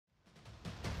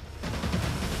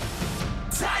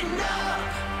Tighten up.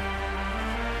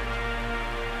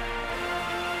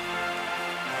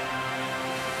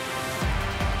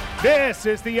 This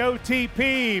is the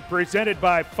OTP presented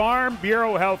by Farm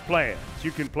Bureau Health Plans.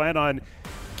 You can plan on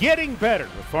getting better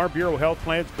with Farm Bureau Health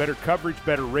Plans, better coverage,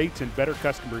 better rates, and better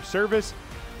customer service.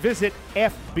 Visit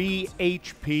FBHP.com.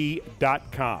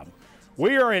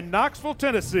 We are in Knoxville,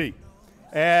 Tennessee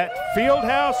at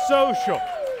Fieldhouse Social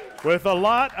with a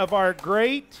lot of our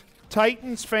great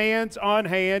Titans fans on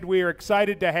hand. We are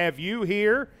excited to have you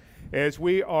here as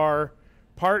we are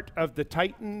part of the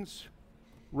Titans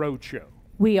Roadshow.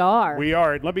 We are. We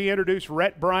are. And let me introduce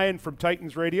Rhett Bryan from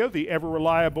Titans Radio, the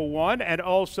ever-reliable one, and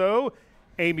also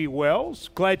Amy Wells.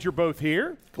 Glad you're both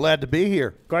here. Glad to be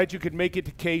here. Glad you could make it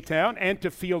to K-Town and to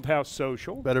Fieldhouse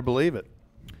Social. Better believe it.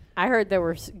 I heard there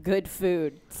was good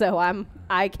food, so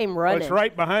I came running. What's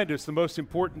right behind us, the most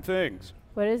important things.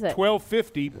 What is it?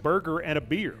 $12.50 burger and a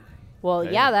beer. Well,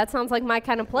 yeah, that sounds like my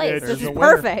kind of place. This is winner.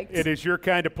 perfect. It is your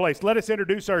kind of place. Let us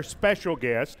introduce our special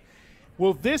guest.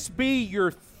 Will this be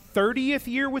your 30th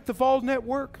year with the Vol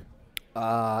Network?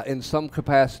 In some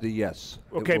capacity, yes.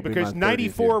 Okay, because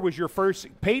 94 was your first.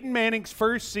 Peyton Manning's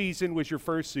first season was your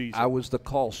first season. I was the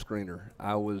call screener.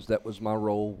 That was my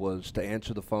role, was to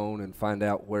answer the phone and find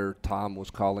out where Tom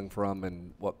was calling from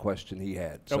and what question he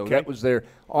had. So that was there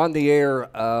on the air.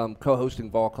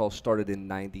 Co-hosting Vol Calls started in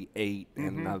 '98,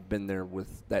 and I've been there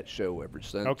with that show ever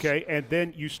since. Okay, and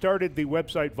then you started the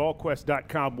website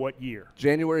volquest.com what year?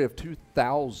 January of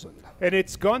 2000. And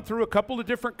it's gone through a couple of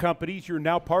different companies. You're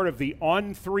now part of the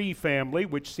On3 family,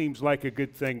 which seems like a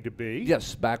good thing to be.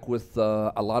 Yes, back with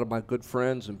a lot of my good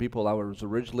friends and people I was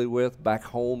originally with back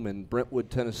home in Brentwood,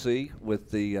 Tennessee,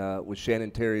 with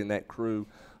Shannon Terry and that crew.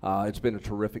 It's been a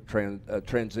terrific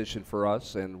transition for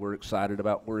us, and we're excited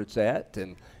about where it's at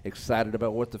and excited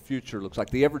about what the future looks like,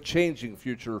 the ever-changing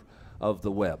future of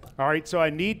the web. All right, so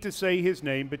I need to say his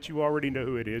name, but you already know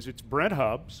who it is. It's Brent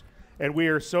Hubbs. And we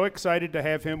are so excited to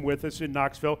have him with us in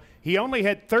Knoxville. He only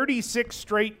had 36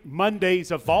 straight Mondays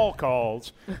of Vol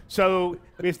Calls. So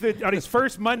on his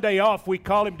first Monday off, we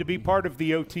call him to be part of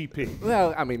the OTP.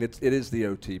 Well, I mean, it is the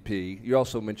OTP. You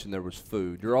also mentioned there was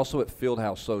food. You're also at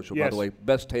Fieldhouse Social, by the way.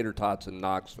 Best tater tots in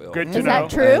Knoxville. Good to know.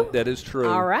 Is that true? That is true.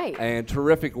 All right. And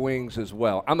terrific wings as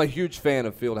well. I'm a huge fan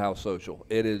of Fieldhouse Social.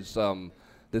 It is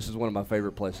this is one of my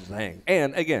favorite places to hang.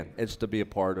 And, again, it's to be a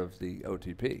part of the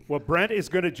OTP. Well, Brent is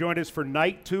going to join us for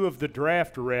night 2 of the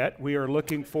draft, Rhett. We are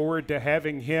looking forward to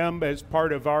having him as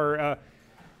part of our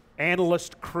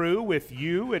analyst crew with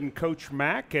you and Coach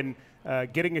Mack, and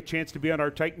getting a chance to be on our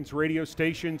Titans radio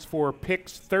stations for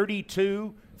picks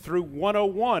 32 through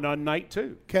 101 on night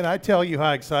 2. Can I tell you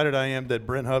how excited I am that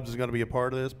Brent Hubbs is going to be a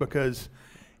part of this? Because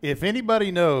if anybody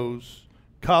knows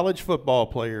college football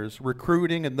players,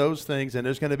 recruiting and those things, and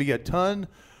there's going to be a ton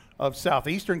of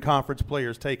Southeastern Conference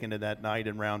players taken to that night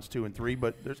in rounds 2 and 3,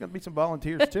 but there's going to be some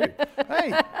volunteers too.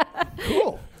 Hey,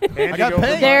 cool. I got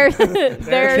paid.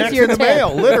 There's your in the tip.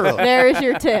 mail, literally. There's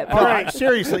your tip. All right,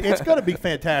 seriously, it's going to be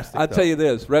fantastic. I'll tell you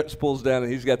this. Rex pulls down,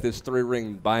 and he's got this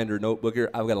 3-ring binder notebook here.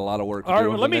 I've got a lot of work to do. All right,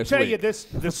 well, let me tell you the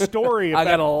story about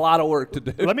I got a lot of work to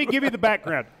do. Let me give you the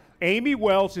background. Amy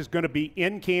Wells is going to be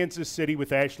in Kansas City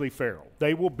with Ashley Farrell.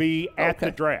 They will be at the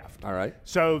draft. All right.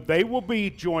 So they will be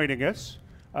joining us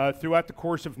throughout the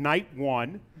course of night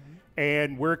 1,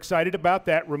 and we're excited about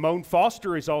that. Ramon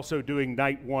Foster is also doing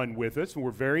night 1 with us, and we're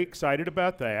very excited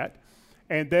about that.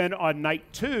 And then on night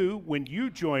 2, when you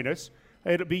join us,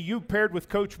 it'll be you paired with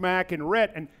Coach Mack and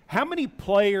Rhett. And how many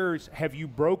players have you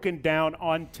broken down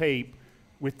on tape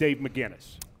with Dave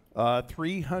McGinnis?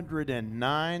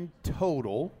 309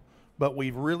 total. But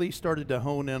we've really started to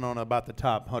hone in on about the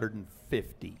top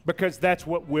 150. Because that's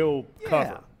what we'll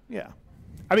cover. Yeah.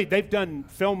 I mean, they've done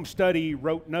film study,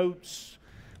 wrote notes,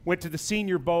 went to the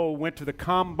Senior Bowl, went to the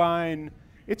Combine.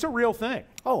 It's a real thing.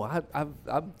 Oh,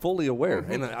 I'm fully aware.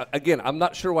 And again, I'm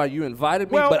not sure why you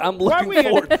invited me, Well, but I'm looking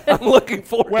forward. I'm looking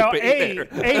forward Well, to being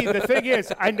there. the thing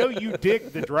is, I know you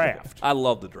dig the draft. I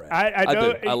love the draft. I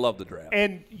know, do. I love the draft.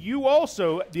 And you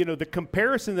also, the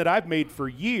comparison that I've made for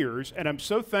years, and I'm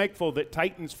so thankful that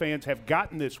Titans fans have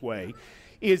gotten this way,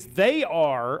 is they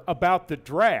are about the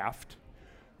draft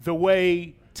the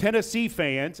way Tennessee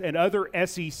fans and other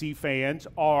SEC fans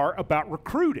are about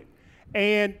recruiting.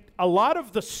 And a lot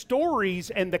of the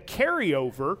stories and the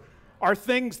carryover are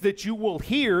things that you will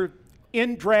hear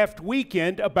in draft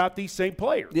weekend about these same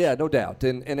players. Yeah, no doubt.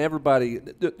 And everybody,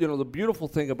 the beautiful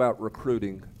thing about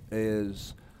recruiting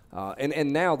is,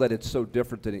 and now that it's so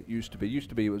different than it used to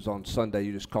be. It was on Sunday,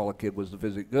 you just call a kid, was the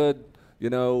visit good,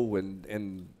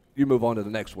 and you move on to the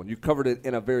next one. You covered it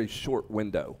in a very short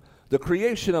window. The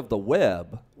creation of the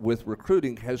web with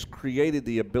recruiting has created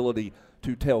the ability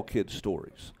to tell kids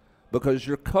stories because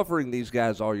you're covering these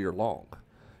guys all year long.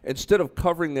 Instead of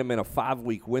covering them in a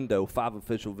 5-week window, 5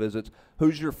 official visits,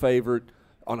 who's your favorite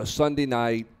on a Sunday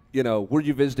night, where are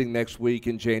you visiting next week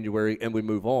in January, and we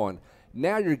move on.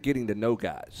 Now you're getting to know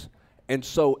guys. And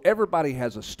so everybody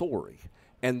has a story.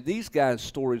 And these guys'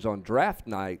 stories on draft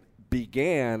night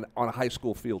began on a high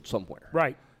school field somewhere.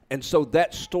 Right. And so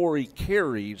that story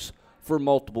carries for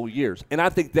multiple years. And I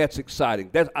think that's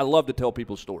exciting. I love to tell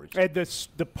people stories. And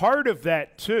the part of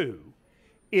that, too,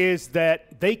 is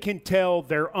that they can tell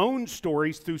their own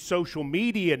stories through social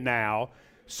media now,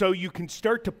 so you can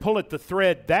start to pull at the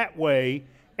thread that way,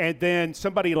 and then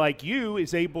somebody like you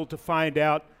is able to find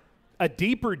out a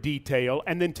deeper detail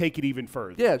and then take it even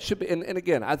further. Yeah, it should be. And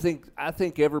again, I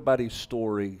think everybody's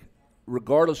story,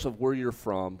 regardless of where you're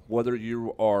from, whether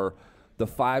you are the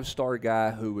 5-star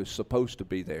guy who is supposed to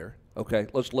be there. Okay,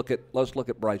 let's look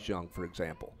at Bryce Young, for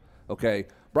example. Okay,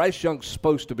 Bryce Young's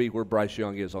supposed to be where Bryce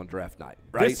Young is on draft night,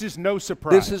 right? This is no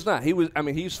surprise. This is not.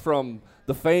 He's from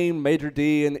the famed Major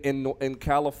D in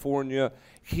California.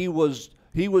 He was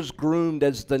groomed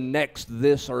as the next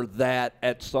this or that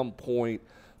at some point.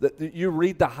 You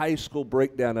read the high school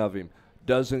breakdown of him.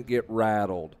 Doesn't get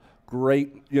rattled.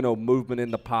 Great, movement in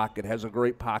the pocket. Has a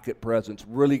great pocket presence.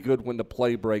 Really good when the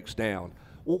play breaks down.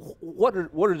 Well,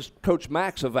 what is Coach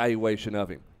Mack's evaluation of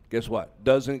him? Guess what?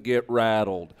 Doesn't get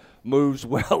rattled. Moves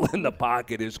well in the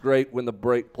pocket. Is great when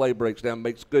the play breaks down.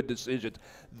 Makes good decisions.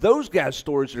 Those guys'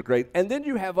 stories are great. And then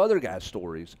you have other guys'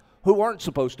 stories who aren't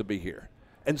supposed to be here.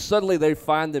 And suddenly they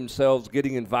find themselves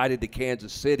getting invited to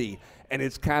Kansas City. And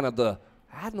it's kind of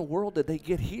how in the world did they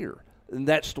get here? And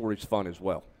that story's fun as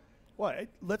well. Well,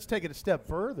 let's take it a step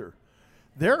further.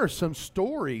 There are some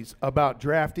stories about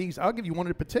draftees. I'll give you one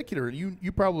in particular.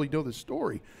 You probably know this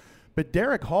story. But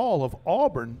Derek Hall of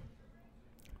Auburn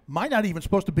might not even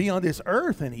supposed to be on this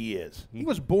earth, and he is. He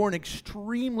was born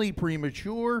extremely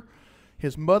premature.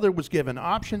 His mother was given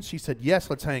options. She said, yes,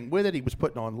 let's hang with it. He was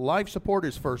put on life support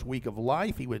his first week of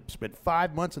life. He would spend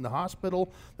 5 months in the hospital.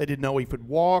 They didn't know he could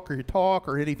walk or talk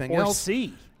or anything else. Or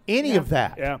see. Any of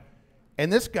that. Yeah.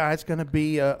 And this guy's going to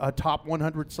be a top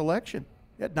 100 selection.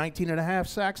 He had 19 and a half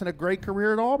sacks and a great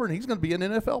career at Auburn. He's going to be an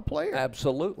NFL player.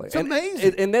 Absolutely. It's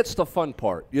amazing. And that's the fun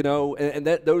part, and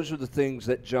those are the things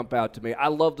that jump out to me. I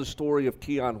love the story of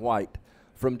Keon White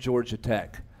from Georgia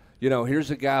Tech. Here's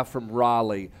a guy from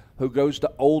Raleigh who goes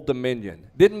to Old Dominion.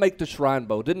 Didn't make the Shrine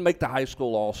Bowl. Didn't make the high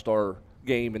school all-star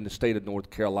game in the state of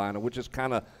North Carolina, which is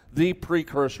kind of the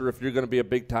precursor if you're going to be a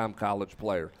big-time college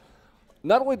player.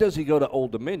 Not only does he go to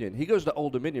Old Dominion, he goes to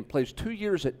Old Dominion, plays 2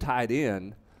 years at tight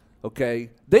end. Okay,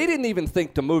 they didn't even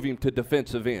think to move him to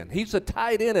defensive end. He's a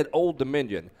tight end at Old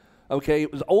Dominion. Okay,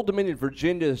 it was Old Dominion,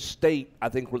 Virginia State, I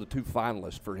think, were the 2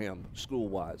 finalists for him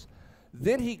school-wise.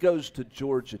 Then he goes to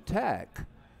Georgia Tech.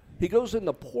 He goes in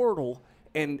the portal,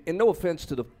 and no offense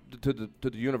to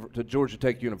Georgia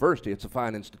Tech University, it's a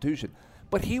fine institution,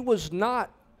 but he was not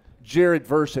Jared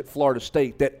Verse at Florida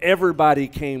State that everybody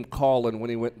came calling when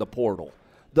he went in the portal.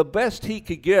 The best he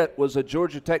could get was a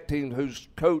Georgia Tech team whose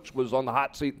coach was on the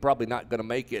hot seat and probably not going to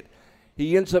make it.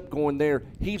 He ends up going there.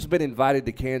 He's been invited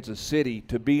to Kansas City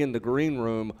to be in the green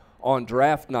room on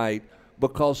draft night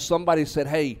because somebody said,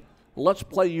 hey, let's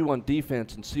play you on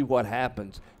defense and see what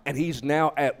happens. And he's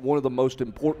now at one of the most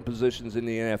important positions in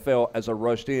the NFL as a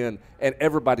rushed in, and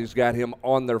everybody's got him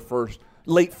on their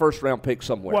late first-round pick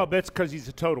somewhere. Well, that's because he's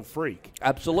a total freak.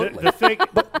 Absolutely.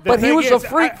 But he was a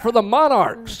freak for the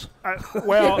Monarchs.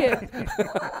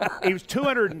 He was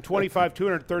 225,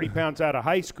 230 pounds out of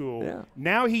high school. Yeah.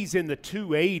 Now he's in the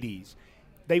 280s.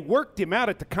 They worked him out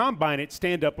at the combine at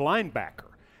stand-up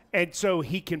linebacker. And so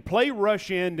he can play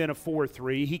rush end in a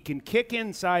 4-3. He can kick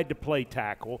inside to play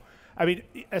tackle. I mean,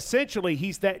 essentially,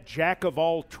 he's that jack of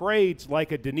all trades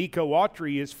like a Danico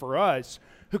Autry is for us,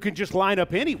 who can just line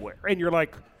up anywhere. And you're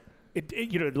like,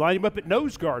 line him up at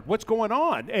nose guard. What's going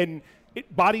on? And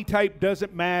body type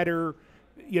doesn't matter.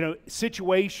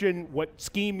 Situation, what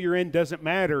scheme you're in doesn't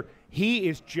matter. He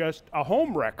is just a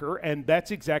home wrecker, and that's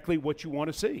exactly what you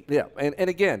want to see. Yeah, and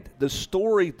again, the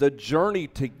story, the journey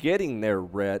to getting there,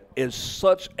 Rhett, is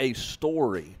such a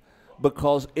story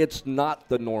because it's not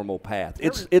the normal path.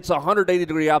 It's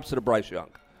 180-degree opposite of Bryce Young.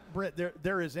 Brett,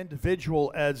 they're as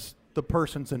individual as the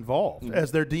person's involved,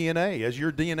 as their DNA, as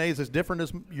your DNA is as different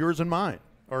as yours and mine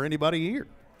or anybody here.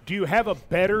 Do you have a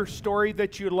better story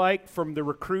that you like from the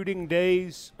recruiting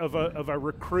days of a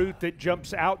recruit that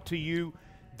jumps out to you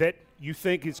that you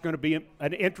think is going to be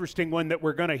an interesting one that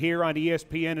we're going to hear on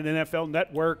ESPN and NFL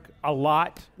Network a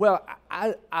lot? Well,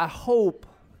 I hope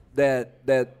that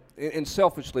and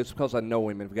selfishly, it's because I know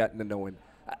him and have gotten to know him.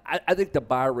 I think the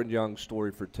Byron Young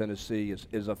story for Tennessee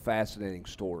is a fascinating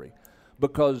story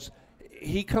because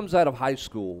he comes out of high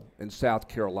school in South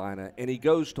Carolina and he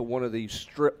goes to one of these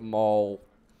strip mall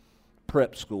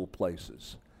prep school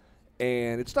places.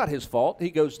 And it's not his fault. He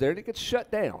goes there and it gets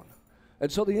shut down.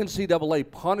 And so the NCAA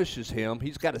punishes him.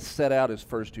 He's got to set out his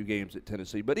first 2 games at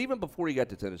Tennessee. But even before he got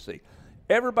to Tennessee,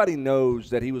 everybody knows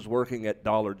that he was working at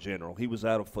Dollar General. He was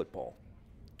out of football.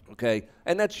 Okay,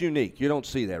 and that's unique. You don't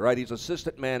see that, right? He's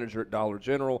assistant manager at Dollar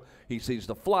General. He sees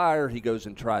the flyer. He goes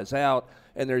and tries out,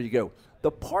 and there you go.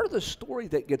 The part of the story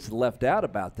that gets left out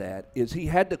about that is he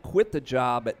had to quit the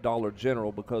job at Dollar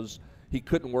General because he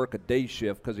couldn't work a day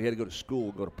shift because he had to go to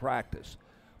school, go to practice.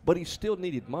 But he still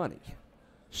needed money.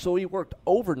 So he worked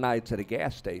overnights at a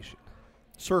gas station.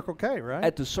 Circle K, right?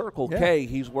 At the Circle K,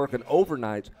 he's working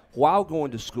overnights while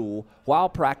going to school, while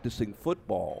practicing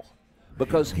football,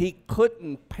 because he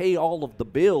couldn't pay all of the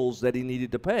bills that he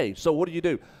needed to pay. So what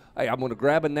do? Hey, I'm going to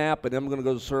grab a nap, and I'm going to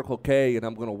go to Circle K, and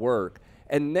I'm going to work.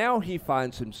 And now he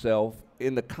finds himself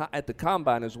at the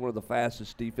Combine as one of the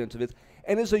fastest defensive ends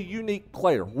and is a unique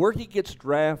player. Where he gets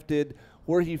drafted,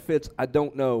 where he fits, I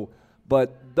don't know.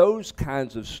 But those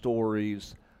kinds of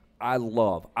stories I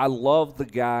love. I love the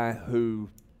guy who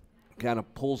kind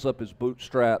of pulls up his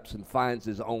bootstraps and finds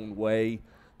his own way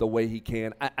the way he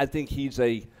can. I think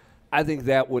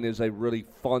that one is a really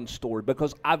fun story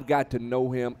because I've got to know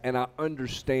him and I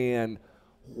understand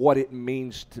what it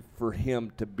means for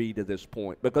him to be to this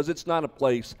point because it's not a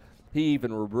place he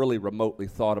even really remotely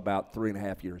thought about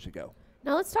 3.5 years ago.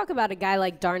 Now let's talk about a guy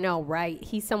like Darnell Wright.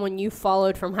 He's someone you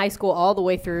followed from high school all the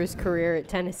way through his career at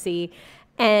Tennessee.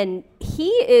 And he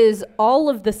is all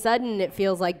of the sudden, it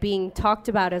feels like, being talked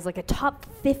about as like a top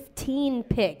 15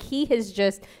 pick. He has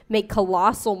just made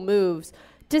colossal moves.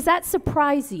 Does that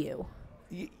surprise you?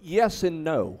 Yes and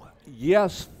no.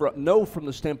 Yes, no from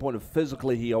the standpoint of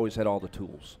physically he always had all the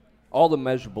tools. All the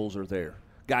measurables are there.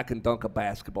 Guy can dunk a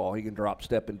basketball. He can drop,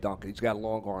 step, and dunk it. He's got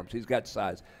long arms. He's got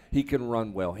size. He can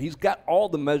run well. He's got all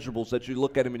the measurables that you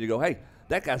look at him and you go, hey,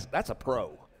 that's a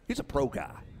pro. He's a pro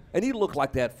guy. And he looked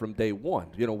like that from day one,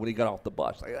 when he got off the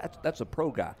bus. Like, that's a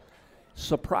pro guy.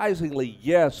 Surprisingly,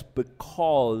 yes,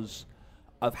 because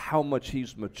of how much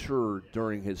he's matured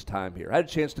during his time here. I had a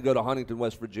chance to go to Huntington,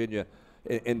 West Virginia,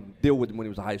 and deal with him when he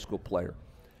was a high school player.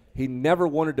 He never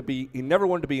wanted to be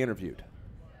interviewed.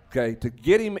 Okay, to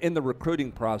get him in the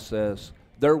recruiting process,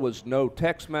 there was no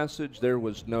text message, there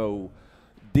was no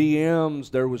DMs,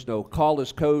 there was no call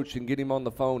his coach and get him on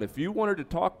the phone. If you wanted to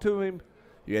talk to him,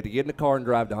 you had to get in the car and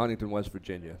drive to Huntington, West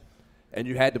Virginia. And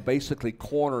you had to basically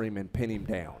corner him and pin him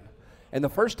down. And the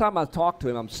first time I talked to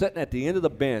him, I'm sitting at the end of the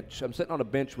bench. I'm sitting on a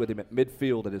bench with him at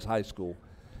midfield at his high school.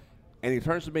 And he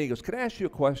turns to me and goes, "Can I ask you a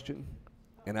question?"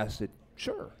 And I said,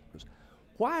 "Sure." He goes,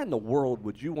 "Why in the world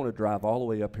would you want to drive all the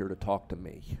way up here to talk to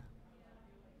me?"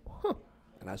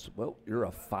 And I said, "Well, you're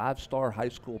a 5-star high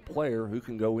school player who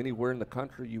can go anywhere in the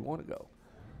country you want to go."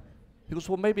 He goes,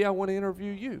 "Well, maybe I want to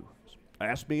interview you."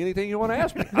 "Ask me anything you want to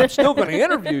ask me. I'm still going to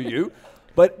interview you."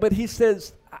 But he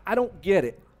says, "I don't get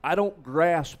it. I don't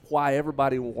grasp why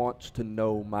everybody wants to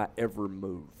know my every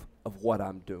move of what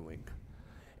I'm doing."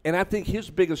 And I think his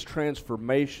biggest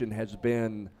transformation has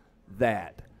been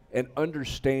that, and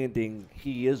understanding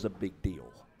he is a big deal.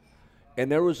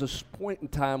 And there was a point in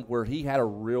time where he had a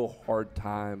real hard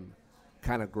time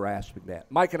kind of grasping that.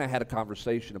 Mike and I had a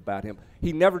conversation about him.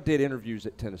 He never did interviews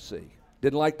at Tennessee.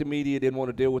 Didn't like the media, didn't want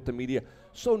to deal with the media,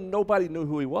 so nobody knew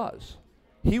who he was.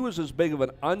 He was as big of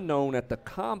an unknown at the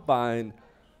Combine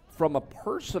from a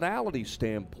personality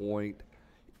standpoint.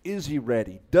 Is he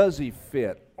ready? Does he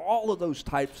fit? All of those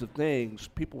types of things,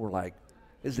 people were like,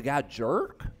 is the guy a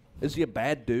jerk? Is he a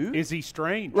bad dude? Is he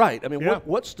strange? Right. I mean, yeah.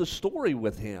 what's the story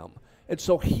with him? And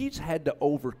so he's had to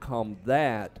overcome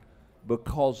that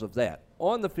because of that.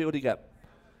 On the field, he got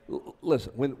 –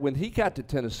 listen, when he got to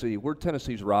Tennessee, where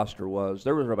Tennessee's roster was,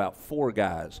 there were about 4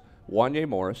 guys. Wanye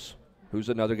Morris, who's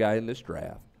another guy in this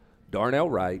draft, Darnell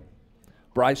Wright,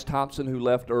 Bryce Thompson, who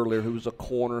left earlier, who was a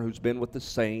corner, who's been with the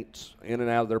Saints, in and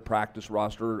out of their practice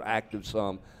roster, active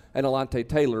some, and Alante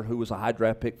Taylor, who was a high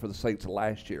draft pick for the Saints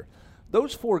last year.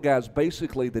 Those 4 guys,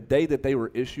 basically, the day that they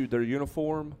were issued their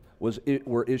uniform,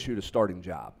 were issued a starting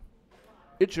job.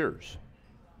 It's yours.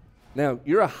 Now,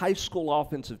 you're a high school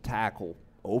offensive tackle,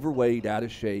 overweight, out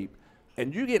of shape,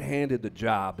 and you get handed the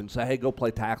job and say, hey, go play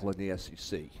tackle in the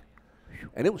SEC.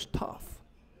 And it was tough.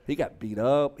 He got beat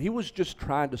up. He was just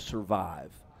trying to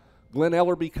survive. Glenn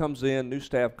Ellerby comes in, new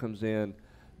staff comes in.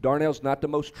 Darnell's not the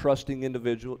most trusting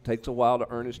individual. It takes a while to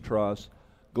earn his trust.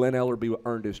 Glenn Ellerby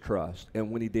earned his trust, and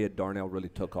when he did, Darnell really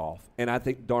took off. And I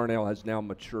think Darnell has now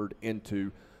matured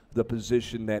into the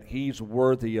position that he's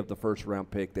worthy of the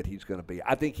first-round pick that he's going to be.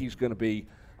 I think he's going to be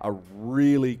a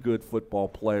really good football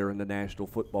player in the National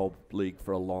Football League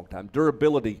for a long time.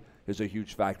 Durability is a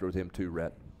huge factor with him too,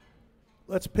 Rhett.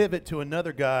 Let's pivot to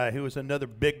another guy who is another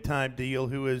big-time deal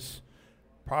who is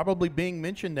probably being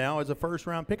mentioned now as a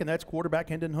first-round pick, and that's quarterback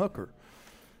Hendon Hooker.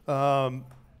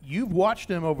 You've watched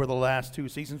him over the last 2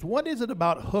 seasons. What is it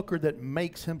about Hooker that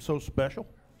makes him so special?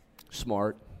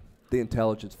 Smart, the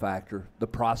intelligence factor, the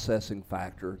processing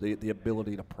factor, the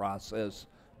ability to process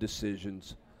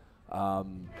decisions.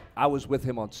 I was with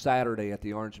him on Saturday at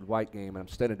the Orange and White game, and I'm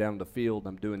standing down in the field, and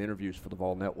I'm doing interviews for the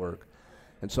Vol Network.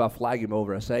 And so I flag him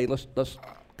over. I say, hey,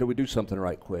 can we do something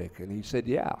right quick? And he said,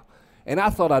 yeah. And I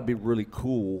thought I'd be really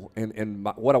cool. And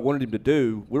what I wanted him to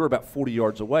do, we were about 40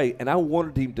 yards away, and I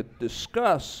wanted him to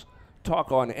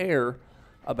talk on air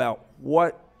about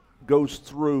what goes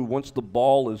through once the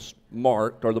ball is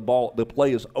marked or the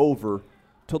play is over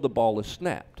till the ball is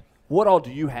snapped. What all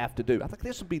do you have to do? I think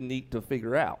this would be neat to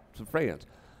figure out, some fans.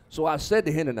 So I said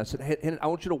to Hendon, Hendon, I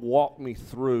want you to walk me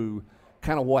through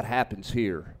kind of what happens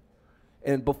here.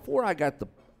 And before I got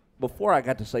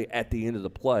to say at the end of the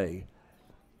play,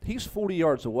 he's 40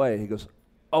 yards away. He goes,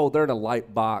 oh, they're in a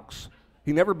light box.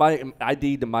 He never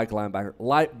ID'd the Mike linebacker.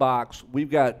 Light box.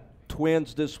 We've got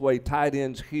twins this way, tight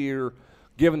ends here.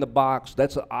 Given the box,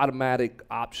 that's an automatic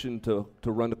option to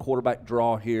run the quarterback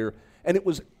draw here. And it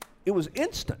was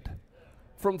instant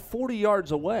from 40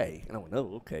 yards away. And I went,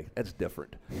 oh, okay, that's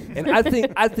different. And I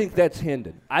think that's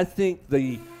Hendon. I think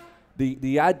the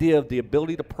idea of the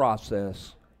ability to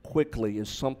process quickly is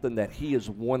something that he has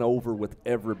won over with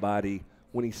everybody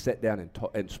when he sat down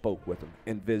and spoke with him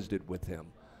and visited with him.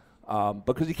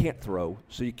 Because he can't throw,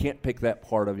 so you can't pick that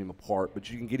part of him apart, but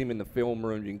you can get him in the film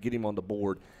room, you can get him on the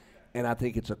board, and I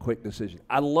think it's a quick decision.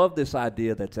 I love this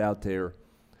idea that's out there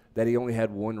that he only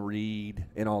had one read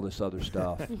and all this other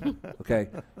stuff. Okay?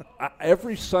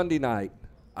 Every Sunday night,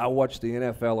 I watch the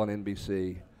NFL on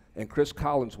NBC, and Chris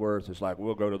Collinsworth is like,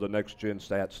 we'll go to the Next Gen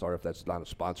Stats. Sorry if that's not a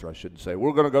sponsor, I shouldn't say.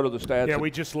 We're going to go to the stats. Yeah,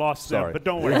 we just lost Sorry. them, but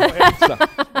don't worry.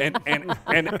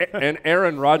 and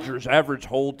Aaron Rodgers' average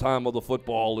hold time of the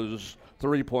football is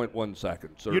 3.1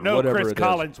 seconds or whatever Chris it is.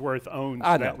 Collinsworth owns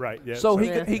I know. that, right? Yeah, so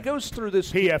he goes through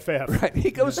this PFF. Right, he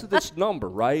goes to this number,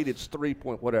 right? It's 3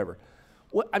 point whatever.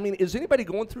 What I mean, is anybody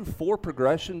going through 4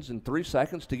 progressions in 3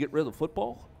 seconds to get rid of the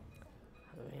football?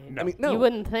 No. I mean, no. You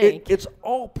wouldn't think. It's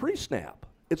all pre-snap.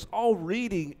 It's all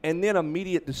reading and then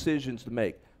immediate decisions to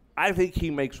make. I think he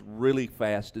makes really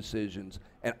fast decisions,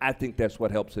 and I think that's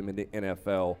what helps him in the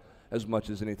NFL as much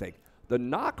as anything. The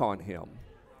knock on him,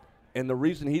 and the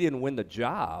reason he didn't win the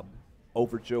job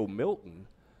over Joe Milton,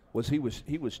 was he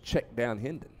was check down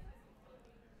Hendon.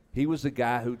 He was the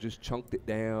guy who just chunked it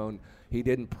down. He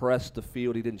didn't press the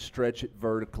field. He didn't stretch it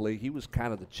vertically. He was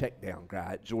kind of the check down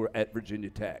guy at Virginia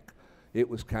Tech. It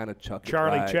was kind of chuck it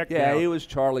Charlie right. check down. Yeah, down. it was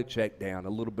Charlie check down, a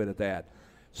little bit of that.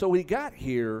 So he got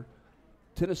here,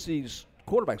 Tennessee's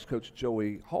quarterbacks coach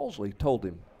Joey Halsley told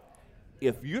him,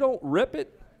 if you don't rip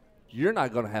it, you're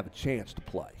not going to have a chance to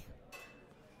play.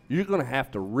 You're going to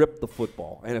have to rip the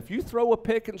football. And if you throw a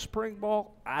pick and spring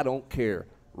ball, I don't care.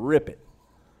 Rip it.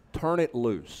 Turn it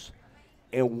loose.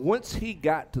 And once he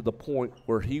got to the point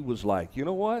where he was like, you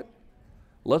know what?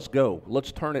 Let's go.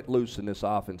 Let's turn it loose in this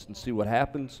offense and see what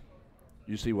happens.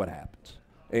 You see what happens.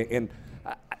 And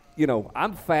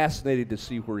I'm fascinated to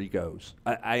see where he goes.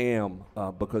 I am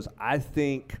because I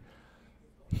think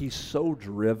he's so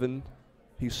driven.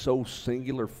 He's so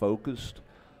singular focused.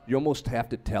 You almost have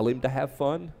to tell him to have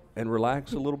fun and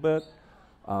relax a little bit.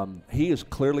 He is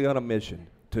clearly on a mission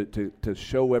to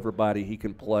show everybody he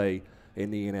can play in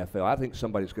the NFL. I think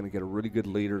somebody's going to get a really good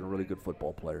leader and a really good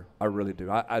football player. I really do.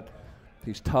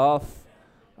 He's tough.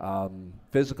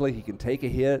 Physically, he can take a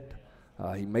hit.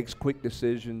 He makes quick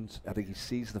decisions. I think he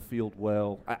sees the field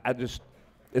well.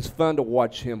 It's fun to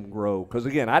watch him grow. Because,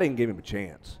 again, I didn't give him a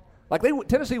chance. Like,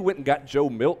 Tennessee went and got Joe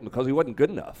Milton because he wasn't good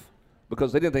enough.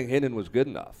 Because they didn't think Hendon was good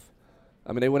enough.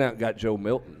 I mean, they went out and got Joe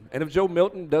Milton. And if Joe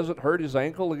Milton doesn't hurt his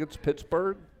ankle against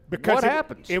Pittsburgh, what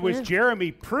happens? It was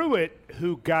Jeremy Pruitt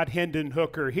who got Hendon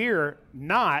Hooker here,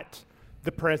 not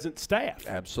the present staff.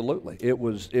 Absolutely. It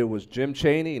was Jim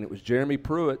Chaney and it was Jeremy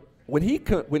Pruitt. When he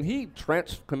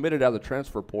committed out of the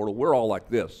transfer portal, we're all like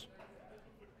this.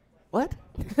 What?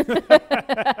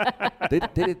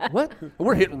 did it? What?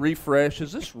 We're hitting refresh.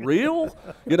 Is this real?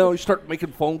 You start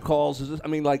making phone calls.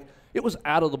 It was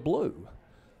out of the blue.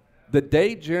 The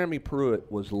day Jeremy Pruitt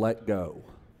was let go,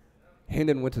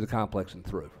 Hendon went to the complex and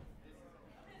threw.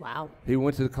 Wow. He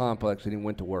went to the complex and he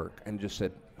went to work and just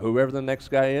said, whoever the next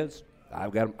guy is,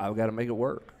 I've got to make it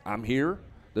work. I'm here.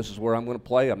 This is where I'm going to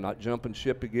play. I'm not jumping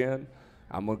ship again.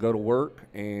 I'm going to go to work,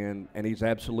 and he's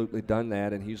absolutely done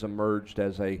that, and he's emerged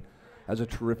as a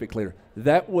terrific leader.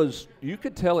 That was, you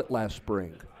could tell it last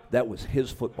spring, that was his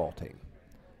football team.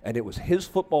 And it was his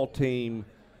football team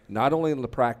not only in the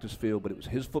practice field, but it was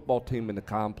his football team in the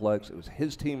complex. It was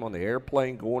his team on the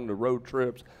airplane going to road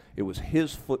trips. It was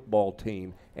his football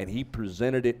team, and he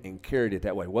presented it and carried it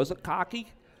that way. It wasn't cocky,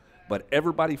 but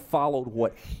everybody followed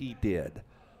what he did.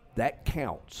 That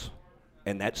counts.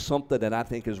 And that's something that I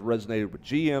think has resonated with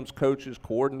GMs, coaches,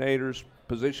 coordinators,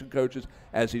 position coaches,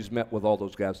 as he's met with all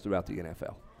those guys throughout the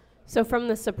NFL. So from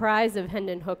the surprise of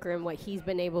Hendon Hooker and what he's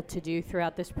been able to do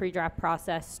throughout this pre-draft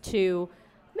process to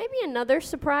maybe another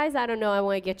surprise, I don't know, I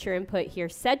want to get your input here.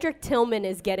 Cedric Tillman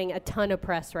is getting a ton of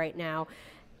press right now.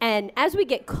 And as we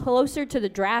get closer to the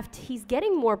draft, he's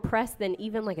getting more press than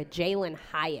even like a Jalen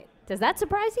Hyatt. Does that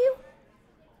surprise you?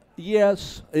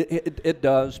 Yes, it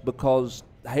does, because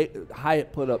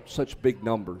Hyatt put up such big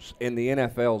numbers, and the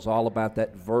NFL is all about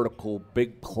that vertical,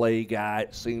 big play guy,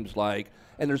 it seems like,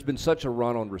 and there's been such a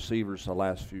run on receivers the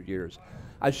last few years.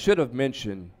 I should have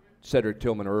mentioned Cedric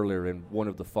Tillman earlier in one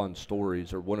of the fun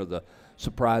stories, or one of the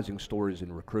surprising stories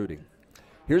in recruiting.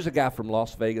 Here's a guy from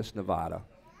Las Vegas, Nevada,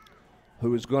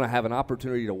 who is going to have an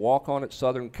opportunity to walk on at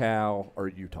Southern Cal or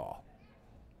Utah.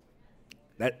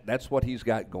 That's what he's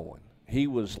got going. He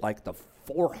was like the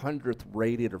 400th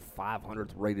rated or 500th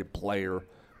rated player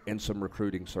in some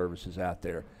recruiting services out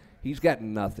there. He's got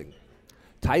nothing.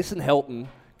 Tyson Helton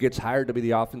gets hired to be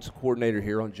the offensive coordinator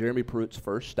here on Jeremy Pruitt's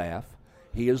first staff.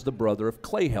 He is the brother of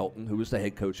Clay Helton, who was the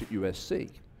head coach at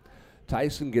USC.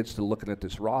 Tyson gets to looking at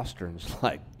this roster and is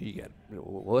like,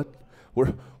 what?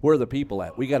 Where are the people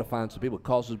at? We got to find some people.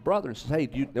 Calls his brother and says, hey,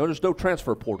 there's no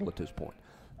transfer portal at this point.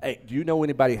 Hey, do you know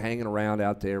anybody hanging around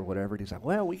out there, whatever? And he's like,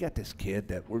 well, we got this kid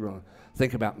that we're going to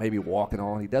think about maybe walking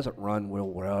on. He doesn't run real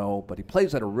well, but he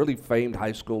plays at a really famed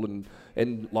high school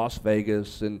in Las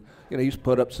Vegas, and he's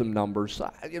put up some numbers.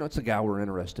 So, it's a guy we're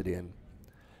interested in.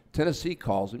 Tennessee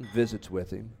calls him, visits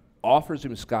with him, offers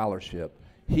him a scholarship.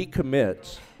 He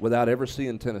commits without ever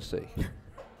seeing Tennessee.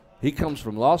 He comes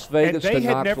from Las Vegas and to they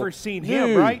Knoxville. had never seen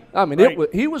him, right? I mean, right.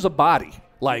 He was a body.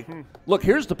 Like, look,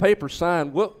 here's the paper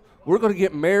signed. We're going to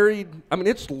get married. I mean,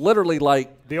 it's literally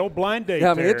like the old blind date.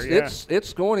 I mean,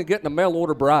 it's going and getting a mail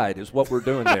order bride is what we're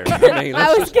doing there. I mean,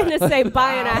 I was going to say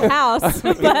buying a house,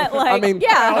 but that's that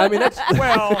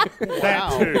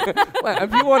too. Well,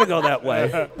 if you want to go that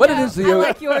way, but it is I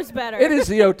like yours better. It is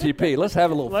the OTP. Let's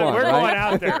have a little fun. We're right? going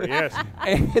out there, yes.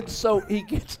 And so he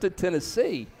gets to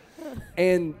Tennessee,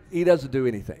 and he doesn't do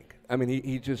anything. I mean,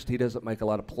 he doesn't make a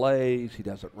lot of plays. He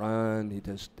doesn't run. He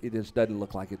just doesn't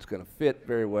look like it's going to fit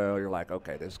very well. You're like,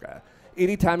 okay, this guy.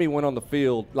 Anytime he went on the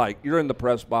field, like you're in the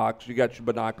press box, you got your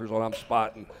binoculars on, I'm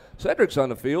spotting. Cedric's on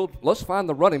the field. Let's find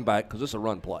the running back because it's a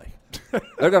run play.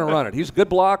 They're going to run it. He's a good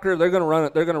blocker. They're going to run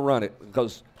it. They're going to run it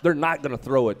because they're not going to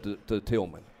throw it to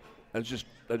Tillman. That's just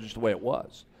the way it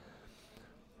was.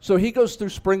 So he goes through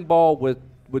spring ball with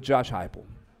Josh Heupel.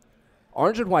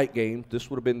 Orange and white game, this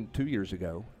would have been 2 years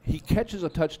ago. He catches a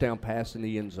touchdown pass in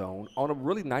the end zone on a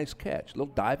really nice catch,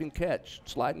 little diving catch,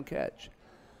 sliding catch.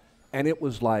 And it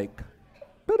was like,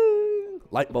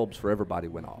 light bulbs for everybody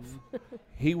went off.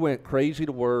 He went crazy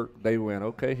to work. They went,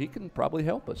 okay, he can probably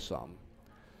help us some.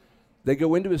 They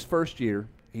go into his first year.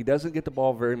 He doesn't get the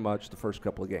ball very much the first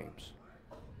couple of games.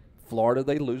 Florida,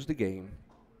 they lose the game.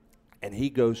 And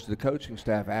he goes to the coaching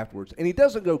staff afterwards. And he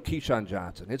doesn't go Keyshawn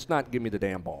Johnson. It's not give me the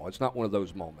damn ball. It's not one of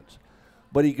those moments.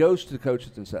 But he goes to the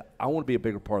coaches and said, I want to be a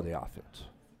bigger part of the offense.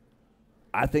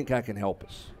 I think I can help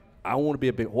us. I want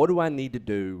to be what do I need to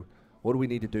do? What do we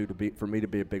need to do for me to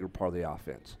be a bigger part of the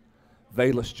offense?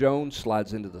 Velus Jones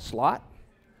slides into the slot.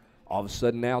 All of a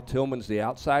sudden now Tillman's the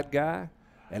outside guy.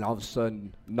 And all of a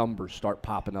sudden numbers start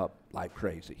popping up like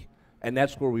crazy. And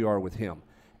that's where we are with him.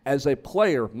 As a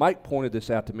player, Mike pointed this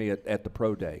out to me at the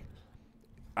pro day.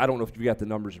 I don't know if you got the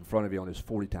numbers in front of you on his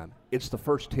 40 time. It's the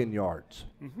first 10 yards.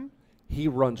 Mm-hmm. He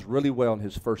runs really well in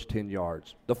his first 10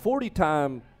 yards. The 40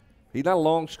 time, he's not a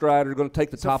long strider, going to take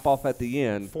the top off at the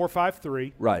end.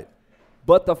 4.53. Right.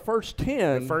 But the first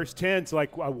 10. The first 10's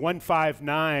like a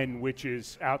 1.59, which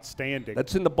is outstanding.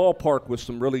 That's in the ballpark with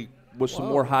some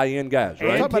more high-end guys, right?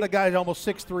 You're talking about a guy who's almost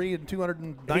 6'3" and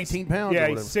 219 pounds. Yeah, or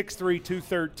he's whatever. 6'3",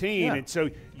 213, Yeah. and so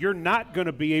you're not going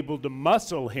to be able to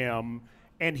muscle him,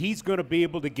 and he's going to be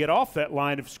able to get off that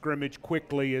line of scrimmage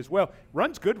quickly as well.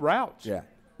 Runs good routes. Yeah,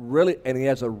 really, and he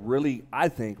has I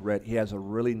think, Rhett, he has a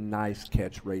really nice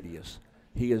catch radius.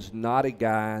 He is not a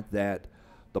guy that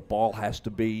The ball has to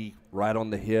be right on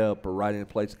the hip or right in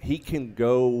place. He can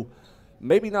go,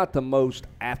 maybe not the most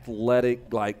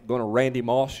athletic, like going to Randy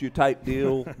Moss you type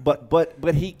deal,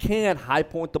 but he can high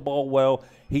point the ball well.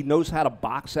 He knows how to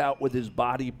box out with his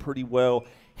body pretty well.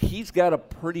 He's got a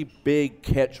pretty big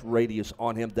catch radius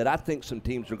on him that I think some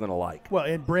teams are going to like. Well,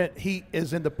 and Brent, he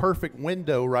is in the perfect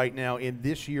window right now in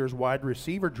this year's wide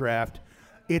receiver draft.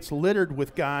 It's littered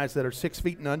with guys that are 6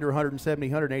 feet and under, 170,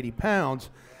 180 pounds,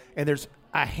 and there's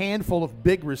a handful of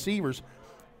big receivers.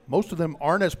 Most of them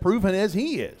aren't as proven as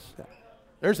he is.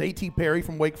 There's A.T. Perry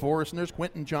from Wake Forest, and there's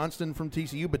Quentin Johnston from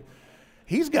TCU, but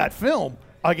he's got film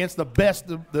against the best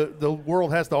the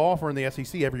world has to offer in the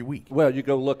SEC every week. Well, you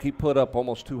go look, he put up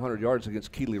almost 200 yards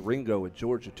against Keely Ringo at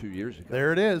Georgia 2 years ago.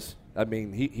 There it is. I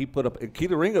mean, he put up – and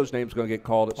Keely Ringo's name's going to get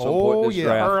called at some point in this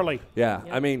draft. Early. Yeah.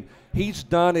 I mean, he's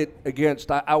done it against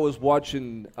 – I was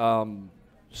watching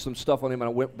some stuff on him, and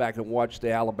I went back and watched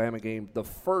the Alabama game. The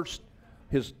first –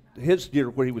 his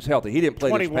year where he was healthy. He didn't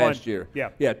play this past year.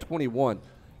 Yeah, 21.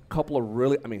 Couple of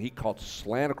really – I mean, he caught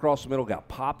slant across the middle, got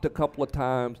popped a couple of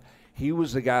times. He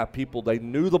was the guy they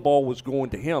knew the ball was going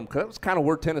to him because that was kind of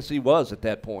where Tennessee was at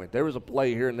that point. There was a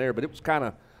play here and there, but it was kind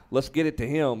of, let's get it to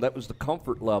him. That was the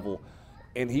comfort level.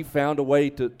 And he found a way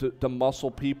to muscle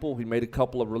people. He made a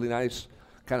couple of really nice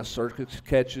kind of circus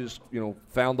catches,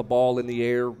 found the ball in the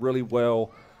air really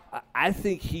well. I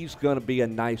think he's going to be a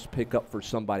nice pickup for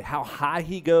somebody. How high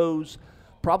he goes,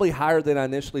 probably higher than I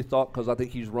initially thought because I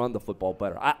think he's run the football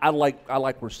better. I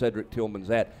like where Cedric Tillman's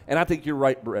at. And I think you're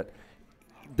right, Brett.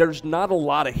 There's not a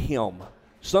lot of him.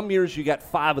 Some years you got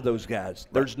 5 of those guys.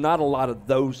 There's not a lot of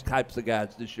those types of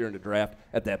guys this year in the draft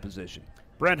at that position.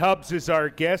 Brent Hubbs is our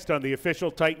guest on the official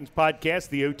Titans podcast,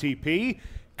 the OTP,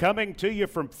 coming to you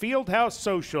from Fieldhouse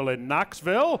Social in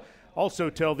Knoxville. Also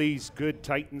tell these good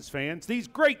Titans fans, these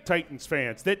great Titans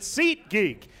fans, that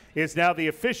SeatGeek is now the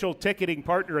official ticketing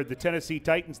partner of the Tennessee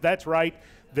Titans. That's right.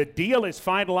 The deal is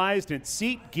finalized, and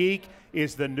SeatGeek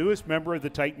is the newest member of the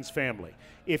Titans family.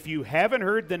 If you haven't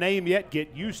heard the name yet,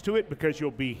 get used to it because you'll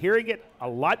be hearing it a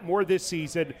lot more this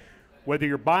season, whether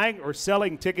you're buying or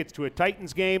selling tickets to a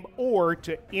Titans game or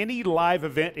to any live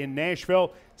event in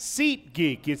Nashville.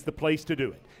 SeatGeek is the place to do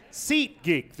it.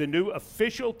 SeatGeek, the new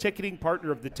official ticketing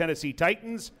partner of the Tennessee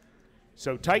Titans,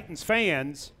 so Titans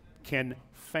fans can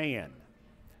fan.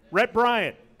 Rhett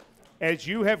Bryant, as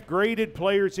you have graded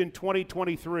players in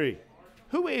 2023,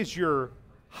 who is your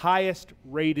highest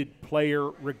rated player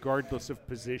regardless of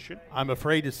position? I'm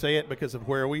afraid to say it because of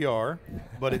where we are,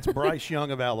 but it's Bryce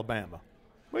Young of Alabama.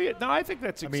 Well, yeah, no, I think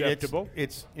that's acceptable.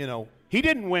 It's he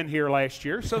didn't win here last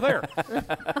year, so there.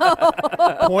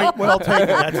 Point well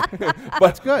taken.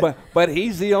 That's good. But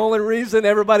he's the only reason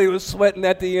everybody was sweating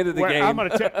at the end of the game. I'm going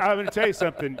to tell you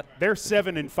something. They're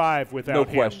 7-5 without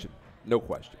him. No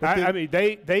question. I mean,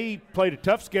 they played a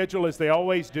tough schedule as they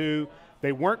always do.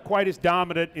 They weren't quite as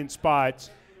dominant in spots.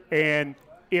 And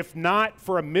if not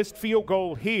for a missed field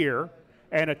goal here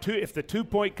and if the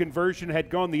 2-point conversion had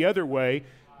gone the other way,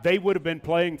 they would have been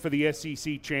playing for the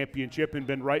SEC championship and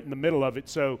been right in the middle of it.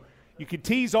 So you can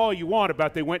tease all you want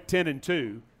about they went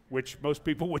 10-2, which most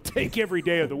people would take every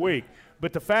day of the week.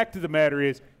 But the fact of the matter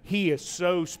is he is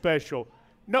so special.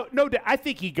 No, I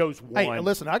think he goes 1. Hey,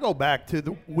 listen, I go back to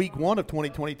the week 1 of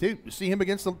 2022. You see him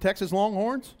against the Texas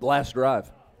Longhorns? Last drive.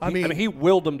 He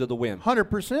willed them to the win.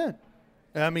 100%.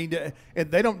 I mean, and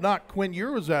they don't knock Quinn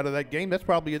Ewers out of that game. That's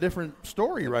probably a different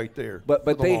story right there. But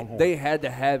they had to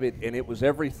have it, and it was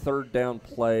every third down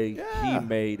play he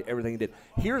made, everything he did.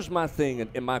 Here's my thing,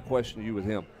 and my question to you with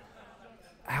him.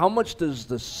 How much does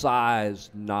the size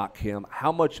knock him?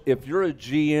 How much, if you're a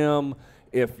GM,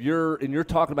 and you're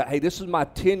talking about, hey, this is my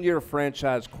 10-year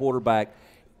franchise quarterback,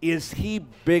 is he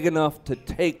big enough to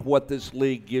take what this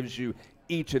league gives you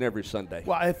each and every Sunday?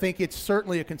 Well, I think it's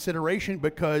certainly a consideration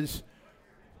because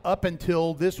up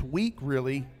until this week,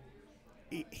 really,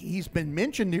 he's been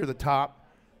mentioned near the top,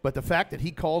 but the fact that he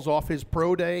calls off his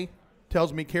pro day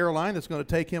tells me Carolina's going to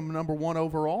take him number 1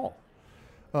 overall.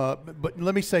 But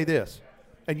let me say this,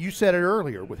 and you said it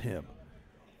earlier with him.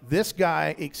 This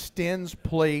guy extends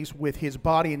plays with his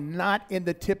body, and not in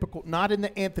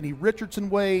the Anthony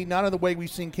Richardson way, not in the way we've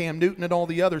seen Cam Newton and all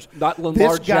the others. Not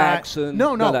Lamar Jackson.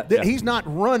 No. He's not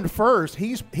run first.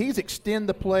 He's extend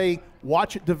the play,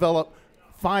 watch it develop,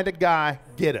 find a guy,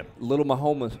 get him. Little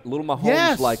Mahomes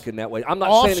yes. like in that way. I'm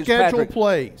not off saying it's schedule Patrick,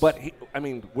 plays, but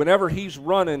whenever he's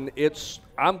running,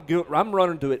 I'm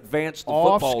running to advance the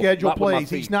off football. Off schedule not plays.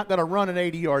 He's not going to run an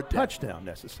 80-yard touchdown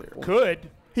necessarily.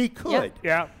 Could. He could.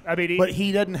 Yeah. I mean, but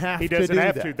he doesn't have to do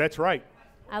that. That's right.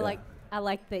 I like I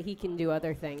like that he can do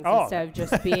other things Oh. instead of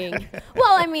just being.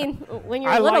 Well, I mean, when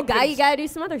you're a little like that guy, you he's- got to do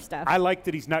some other stuff. I like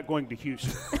that he's not going to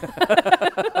Houston.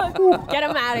 Get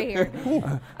him out of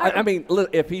here. I mean, look,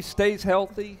 if he stays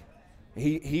healthy,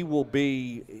 he will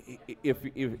be. If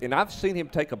and I've seen him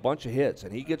take a bunch of hits,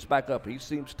 and he gets back up. He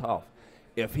seems tough.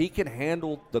 If he can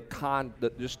handle the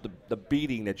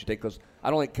beating that you take, because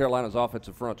I don't think Carolina's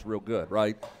offensive front's real good,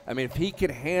 right? I mean, if he can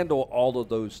handle all of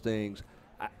those things,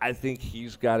 I think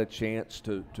he's got a chance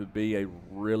to be a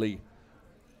really.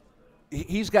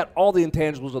 He's got all the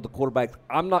intangibles of the quarterback.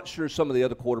 I'm not sure some of the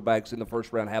other quarterbacks in the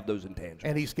first round have those intangibles.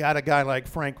 And he's got a guy like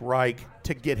Frank Reich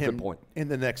to get him point. in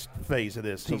the next phase of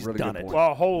this. He's really done good it. point.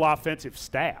 Well, a whole offensive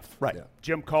staff. Right. Yeah.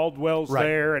 Jim Caldwell's Right.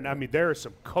 there, and I mean, there are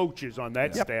some coaches on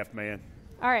that staff, man.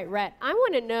 All right, Rhett, I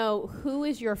want to know who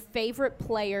is your favorite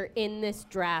player in this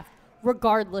draft,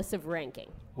 regardless of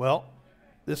ranking. Well,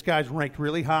 this guy's ranked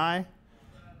really high,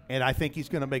 and I think he's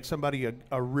going to make somebody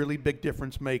a really big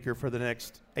difference maker for the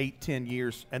next 8-10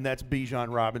 years, and that's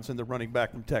Bijan Robinson, the running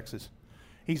back from Texas.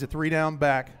 He's a 3-down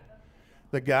back.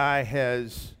 The guy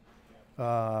has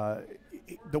the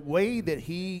way that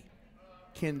he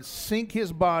can sink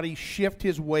his body, shift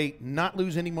his weight, not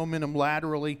lose any momentum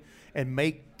laterally, and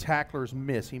make tacklers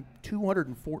miss. He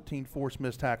 214 forced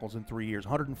missed tackles in 3 years,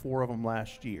 104 of them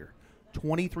last year.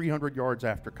 2,300 yards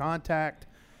after contact,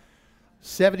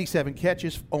 77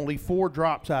 catches, only 4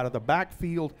 drops out of the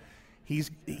backfield. He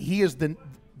is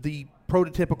the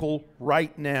prototypical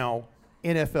right now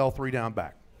NFL 3-down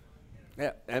back.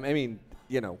 Yeah, I mean,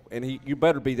 and you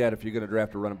better be that if you're going to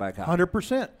draft a running back high.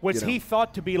 100%. Was he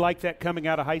thought to be like that coming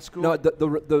out of high school? No,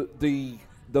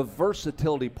 the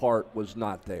versatility part was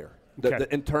not there. Okay.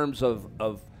 In terms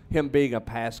of him being a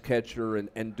pass catcher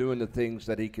and doing the things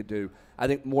that he could do. I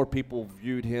think more people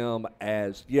viewed him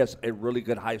as, yes, a really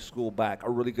good high school back, a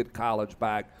really good college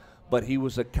back, but he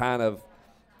was a kind of,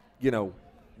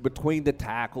 between the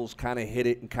tackles, kind of hit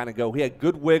it and kind of go. He had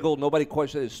good wiggle. Nobody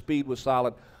questioned his speed was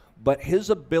solid. But his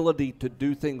ability to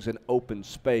do things in open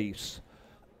space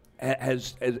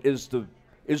is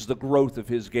the growth of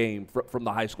his game from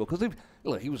the high school. Because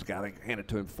he was a guy that handed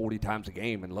to him 40 times a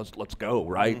game and let's go,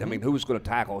 right? I mean, who was going to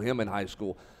tackle him in high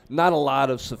school? Not a lot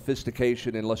of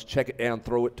sophistication, and let's check it down,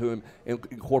 throw it to him, and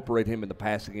incorporate him in the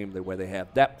passing game the way they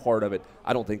have. That part of it,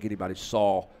 I don't think anybody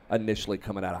saw initially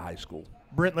coming out of high school.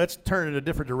 Brent, let's turn in a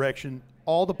different direction.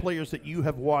 All the players that you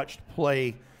have watched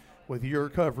play with your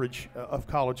coverage of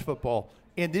college football,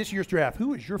 in this year's draft,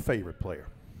 who is your favorite player?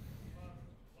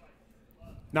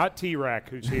 Not T-Rack,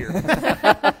 who's here.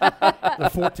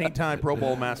 The 14-time Pro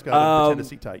Bowl mascot of the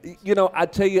Tennessee Titans. I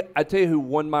tell you who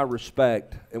won my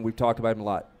respect, and we've talked about him a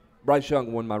lot. Bryce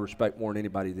Young won my respect more than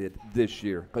anybody did this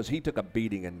year because he took a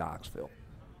beating in Knoxville.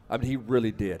 I mean, he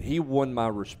really did. He won my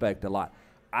respect a lot.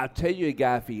 I tell you a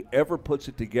guy, if he ever puts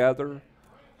it together,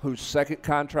 whose second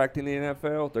contract in the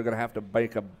NFL, they're going to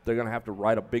have to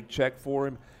write a big check for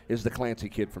him, is the Clancy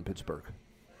kid from Pittsburgh.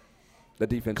 The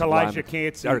defensive lineman.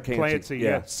 Clancy,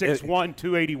 yeah. 6'1",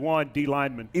 281, D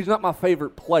lineman. He's not my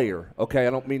favorite player, okay? I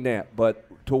don't mean that. But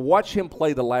to watch him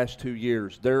play the last 2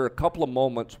 years, there are a couple of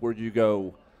moments where you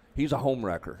go, he's a home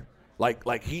wrecker.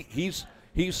 Like he's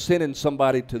sending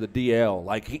somebody to the DL.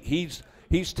 Like he's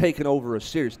taken over a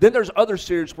series. Then there's other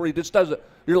series where he just does it.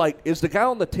 You're like, is the guy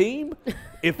on the team?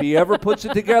 If he ever puts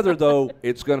it together, though,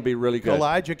 it's going to be really good.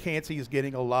 Elijah Cansey is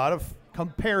getting a lot of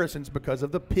comparisons because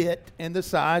of the pit and the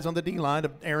size on the D-line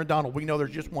of Aaron Donald. We know there's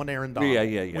just one Aaron Donald.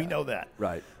 Yeah. We know that.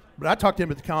 Right. But I talked to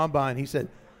him at the Combine. He said,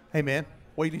 hey, man,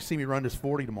 wait till you see me run this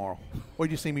 40 tomorrow. Wait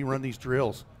till you see me run these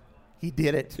drills. He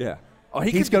did it. Yeah. Oh,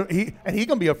 he's gonna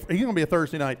be a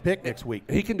Thursday night pick next week.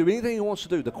 He can do anything he wants to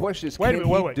do. The question is, wait.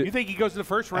 You think he goes in the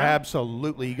first round?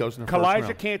 Absolutely, he goes in the first round.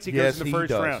 Elijah Cansey goes in the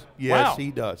first round. Yes, wow.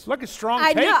 he does. Look, a strong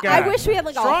I take know. guy. I wish we had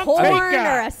like Strong a horn take or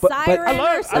guy. a siren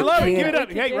or something. I love it. Give it that up.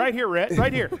 we could Hey, do. right here, Rhett.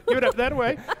 Right here. Give it up that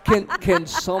way.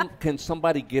 Can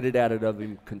somebody get it out of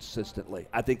him consistently?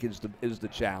 I think is the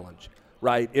challenge,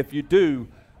 right? If you do,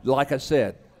 like I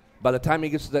said, by the time he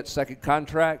gets to that second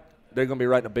contract, they're going to be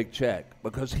writing a big check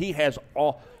because he has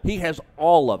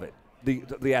all of it.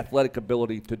 The athletic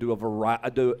ability to do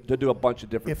to do a bunch of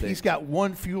different things. If he's got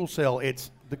one fuel cell,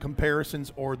 it's the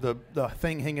comparisons or the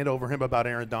thing hanging over him about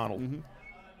Aaron Donald.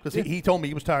 Because he told me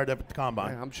he was tired of it at the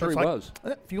Combine. Yeah, I'm sure he was.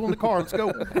 Fuel in the car. Let's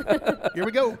go. Here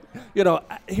we go.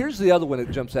 Here's the other one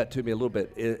that jumps out to me a little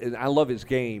bit, and I love his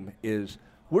game, is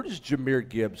where does Jahmyr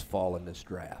Gibbs fall in this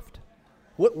draft?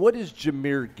 What is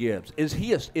Jahmyr Gibbs? Is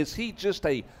he just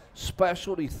a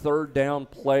specialty third down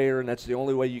player, and that's the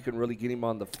only way you can really get him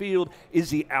on the field? Is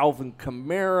he Alvin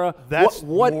Kamara?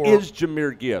 What is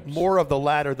Jahmyr Gibbs? More of the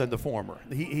latter than the former.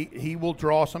 He will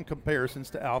draw some comparisons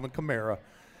to Alvin Kamara.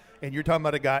 And you're talking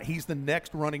about a guy, he's the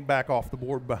next running back off the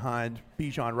board behind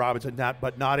Bijan Robinson,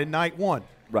 but not in night one.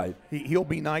 Right. He'll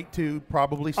be night two,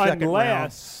 probably second round.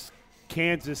 Unless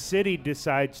Kansas City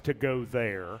decides to go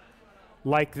there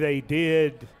like they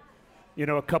did,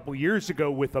 a couple years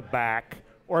ago with a back,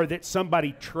 or that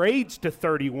somebody trades to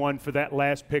 31 for that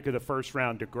last pick of the first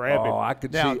round to grab him. I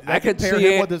could Now, see. I could pair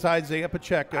see him with this Isaiah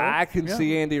Pacheco. I can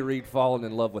see Andy Reid falling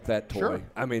in love with that toy. Sure.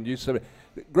 I mean, you said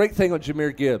it. Great thing on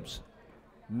Jahmyr Gibbs.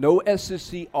 No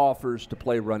SEC offers to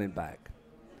play running back.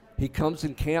 He comes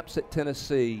in camps at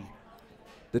Tennessee.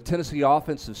 The Tennessee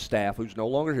offensive staff, who's no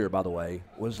longer here, by the way,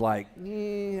 was like,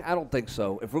 I don't think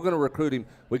so. If we're going to recruit him,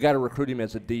 we got to recruit him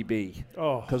as a DB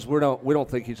because we don't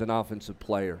think he's an offensive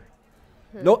player.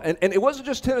 No, and it wasn't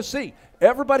just Tennessee.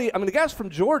 Everybody, I mean, the guy's from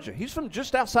Georgia. He's from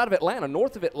just outside of Atlanta,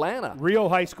 north of Atlanta. Real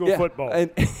high school football.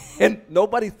 And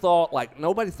nobody thought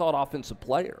offensive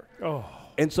player. Oh.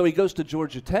 And so he goes to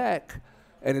Georgia Tech.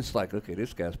 And it's like, okay,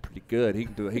 this guy's pretty good. He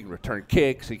can return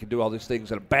kicks. He can do all these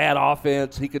things in a bad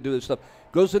offense. He can do this stuff.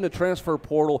 Goes in the transfer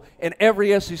portal, and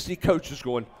every SEC coach is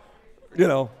going,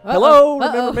 hello,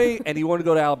 remember me? And he wanted to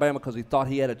go to Alabama because he thought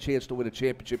he had a chance to win a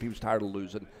championship. He was tired of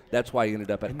losing. That's why he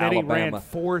ended up at Alabama. And then he ran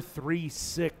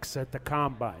 4.36 at the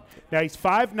combine. Now he's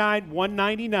 5'9",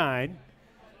 199.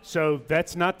 So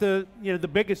that's not the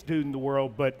biggest dude in the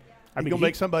world, but I mean, he'll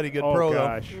make somebody a good pro,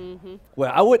 gosh. though. Mm-hmm.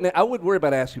 Well, I wouldn't worry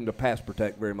about asking him to pass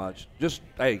protect very much. Just,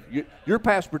 hey, your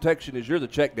pass protection is you're the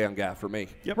check down guy for me.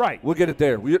 Yep. Right. We'll get it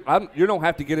there. You don't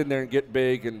have to get in there and get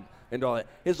big and all that.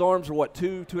 His arms are,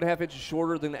 2.5 inches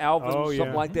shorter than Alvin's,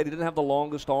 something like that. He didn't have the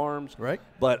longest arms. Right.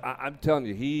 But I'm telling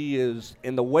you, he is,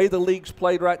 in the way the league's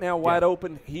played right now, wide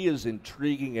open, he is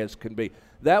intriguing as can be.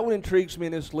 That one intrigues me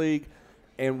in this league.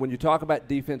 And when you talk about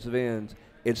defensive ends,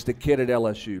 it's the kid at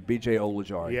LSU, B.J.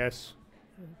 Olajari. Yes.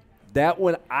 That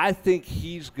one, I think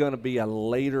he's going to be a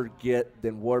later get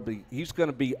than Warby. He's going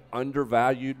to be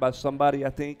undervalued by somebody,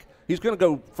 I think. He's going to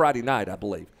go Friday night, I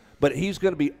believe. But he's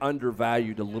going to be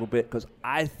undervalued a little bit because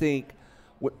I think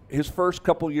his first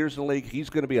couple years in the league,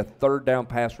 he's going to be a third down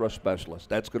pass rush specialist.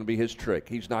 That's going to be his trick.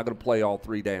 He's not going to play all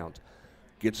three downs.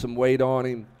 Get some weight on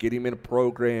him, get him in a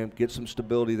program, get some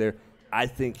stability there. I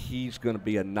think he's going to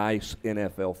be a nice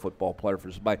NFL football player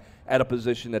for somebody at a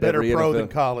position that Better every pro NFL than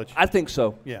college. I think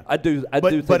so. Yeah, I do. I do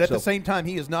think so. But at the same time,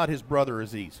 he is not his brother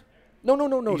Aziz. No.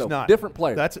 He's not. Different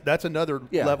player. That's another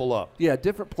level up. Yeah,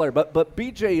 different player. But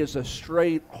BJ is a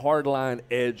straight hardline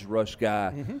edge rush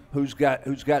guy who's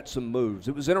got some moves.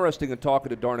 It was interesting in talking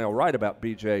to Darnell Wright about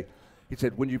BJ. He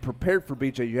said when you prepared for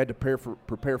BJ, you had to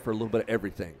prepare for a little bit of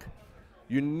everything.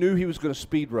 You knew he was going to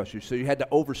speed rush you, so you had to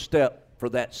overstep for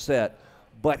that set.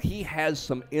 But he has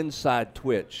some inside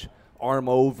twitch, arm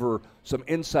over, some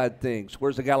inside things.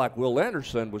 Whereas a guy like Will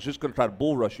Anderson was just going to try to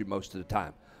bull rush you most of the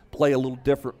time. Play a little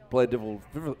different, play a different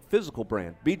physical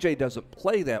brand. BJ doesn't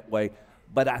play that way,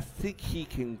 but I think he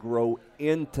can grow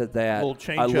into that a little bit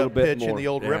change-up pitch more. in the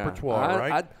old repertoire,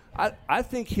 right? I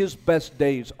think his best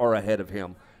days are ahead of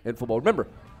him in football. Remember,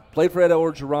 played for Ed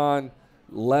Orgeron,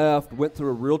 left, went through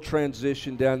a real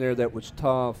transition down there that was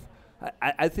tough.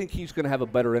 I think he's going to have a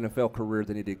better NFL career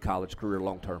than he did college career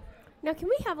long term. Now, can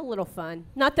we have a little fun?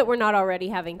 Not that we're not already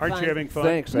having fun. Aren't you having fun?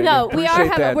 Thanks, Andy. No, we are Appreciate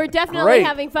having. that. We're definitely Great.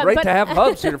 having fun. Great but to have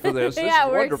Hubs here for this. This yeah,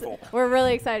 is wonderful. We're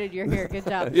really excited you're here. Good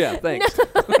job. Yeah, thanks.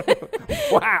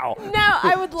 Wow. Now,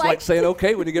 I would It's like saying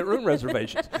okay when you get room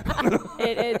reservations.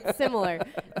 It's similar.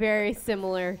 Very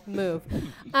similar move.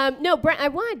 No, Brent, I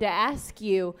wanted to ask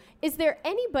you, is there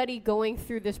anybody going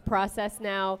through this process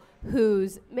now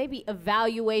whose maybe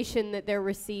evaluation that they're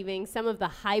receiving, some of the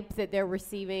hype that they're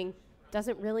receiving,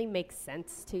 doesn't really make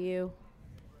sense to you?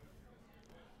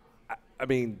 I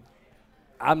mean,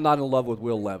 I'm not in love with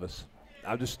Will Levis.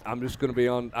 I'm just going to be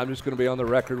on the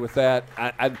record with that.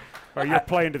 Or you're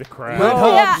playing to the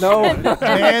crowd. No.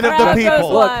 Man of the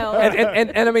people. Look,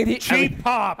 and I mean, Cheap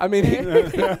pop. I mean,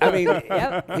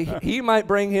 he might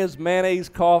bring his mayonnaise,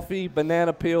 coffee,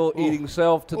 banana peel eating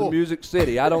self to the Music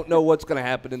City. I don't know what's going to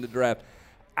happen in the draft.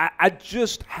 I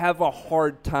just have a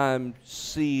hard time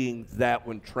seeing that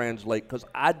one translate because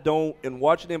in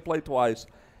watching him play twice,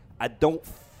 I don't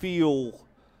feel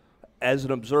as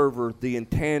an observer the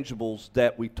intangibles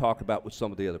that we talk about with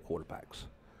some of the other quarterbacks.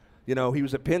 You know, he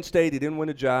was at Penn State. He didn't win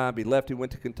a job. He left. He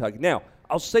went to Kentucky. Now,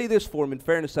 I'll say this for him in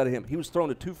fairness out of him. He was thrown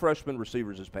to two freshman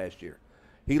receivers this past year.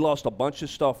 He lost a bunch of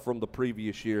stuff from the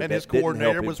previous year. And that his didn't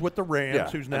coordinator help him. was with the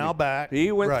Rams, who's now back.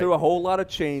 He went Right. through a whole lot of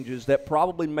changes that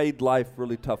probably made life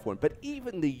really tough for him. But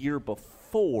even the year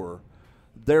before,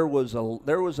 there was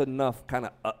enough kind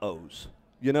of uh-ohs.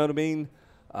 You know what I mean?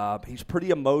 He's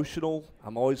pretty emotional.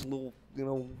 I'm always a little,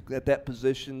 at that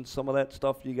position. Some of that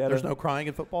stuff you got. There's no crying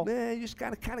in football? Nah, you just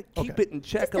got to kind of keep Okay. it in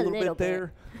check Just a a little little bit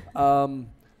there.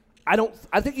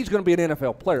 I think he's going to be an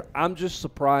NFL player. I'm just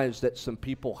surprised that some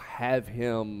people have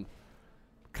him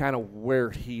kind of where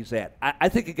he's at. I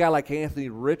think a guy like Anthony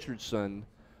Richardson,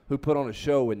 who put on a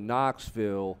show in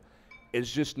Knoxville, has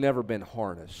just never been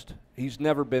harnessed. He's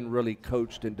never been really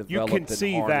coached and developed. You can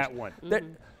see that one.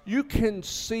 You can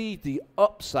see the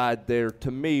upside there,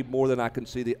 to me, more than I can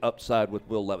see the upside with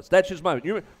Will Levis. That's just my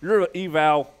opinion. You're an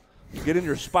eval. Get in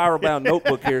your spiral-bound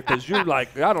notebook here, because you're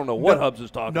like, I don't know what Hubbs is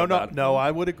talking about. No,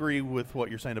 I would agree with what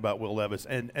you're saying about Will Levis.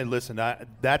 And listen,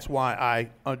 that's why I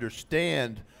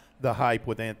understand the hype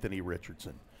with Anthony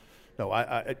Richardson. No,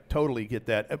 I totally get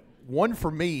that. One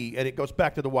for me, and it goes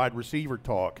back to the wide receiver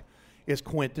talk, is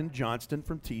Quentin Johnston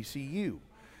from TCU.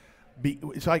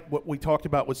 It's like what we talked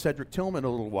about with Cedric Tillman a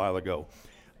little while ago.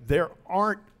 There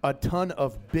aren't a ton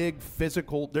of big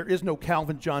physical – there is no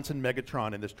Calvin Johnson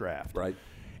Megatron in this draft. Right.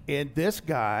 And this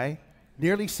guy,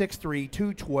 nearly 6'3",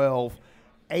 212,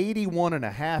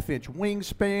 81.5-inch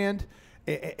wingspan,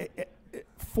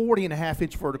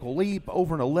 40.5-inch vertical leap,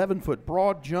 over an 11-foot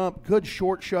broad jump, good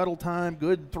short shuttle time,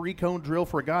 good three-cone drill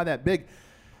for a guy that big.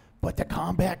 But the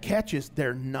combat catches,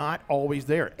 they're not always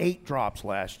there. 8 drops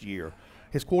last year.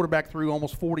 His quarterback threw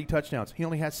almost 40 touchdowns. He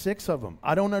only has 6 of them.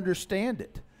 I don't understand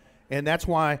it. And that's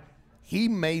why he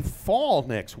may fall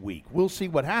next week. We'll see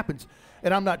what happens.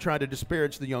 And I'm not trying to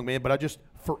disparage the young man, but I just,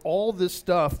 for all this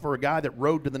stuff, for a guy that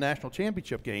rode to the national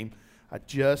championship game, I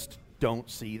just don't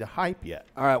see the hype yet.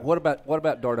 All right, what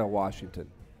about Darnell Washington?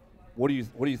 What do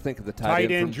you think of the tight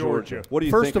end from Georgia? What do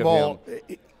you First think of all,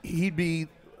 him? he'd be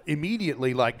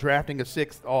immediately like drafting a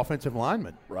 6th offensive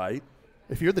lineman. Right.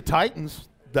 If you're the Titans,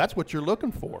 that's what you're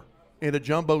looking for in a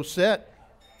jumbo set,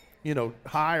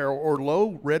 high or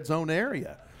low red zone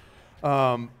area.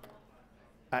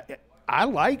 I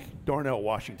like Darnell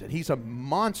Washington. He's a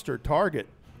monster target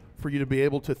for you to be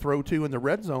able to throw to in the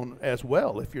red zone as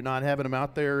well if you're not having him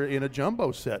out there in a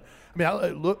jumbo set. I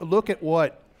mean, look at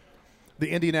what the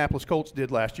Indianapolis Colts did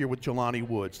last year with Jelani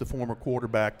Woods, the former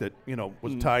quarterback that,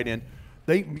 was tight end.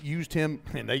 They used him,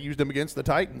 and they used him against the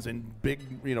Titans in big,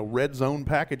 red zone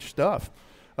package stuff.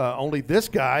 Only this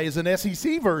guy is an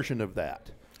SEC version of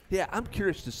that. Yeah, I'm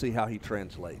curious to see how he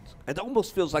translates. It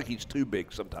almost feels like he's too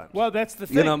big sometimes. Well, that's the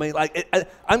thing. You know what I mean?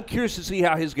 I'm curious to see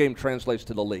how his game translates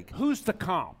to the league. Who's the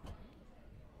comp?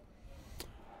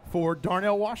 For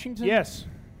Darnell Washington? Yes.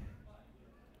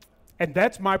 And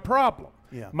that's my problem.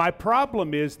 Yeah. My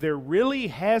problem is there really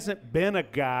hasn't been a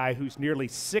guy who's nearly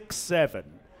 6'7",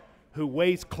 who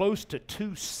weighs close to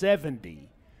 270,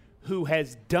 who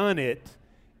has done it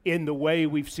in the way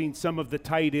we've seen some of the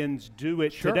tight ends do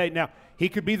it today. Now, he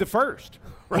could be the first.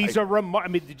 Right. He's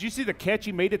did you see the catch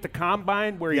he made at the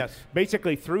combine where he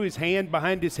basically threw his hand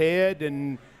behind his head,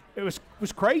 and it was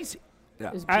crazy. Yeah.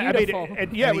 It was beautiful.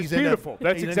 It was beautiful.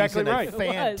 That's exactly right. He's in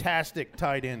a fantastic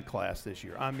tight end class this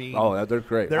year. I mean, they're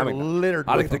great. They're littered.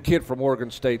 I think the kid from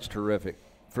Oregon State's terrific.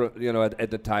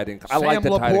 At the tight end. I Sam like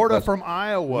the tight Laporta end from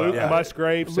Iowa. Luke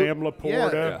Musgrave, Sam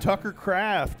Laporta. Tucker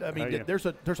Kraft. I mean, there's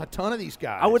a ton of these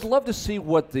guys. I would love to see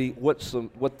what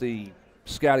the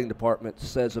scouting department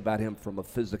says about him from a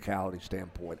physicality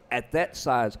standpoint. At that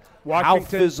size, how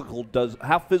physical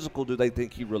do they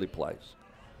think he really plays?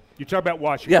 You're talking about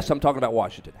Washington? Yes, I'm talking about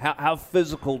Washington. How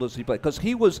physical does he play? Because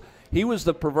he was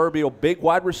the proverbial big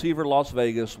wide receiver in Las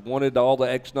Vegas, wanted all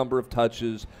the X number of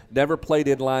touches, never played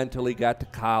in line until he got to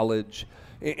college.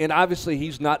 And obviously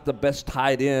he's not the best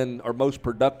tight end or most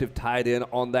productive tight end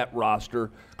on that roster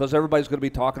because everybody's going to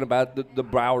be talking about the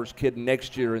Bowers kid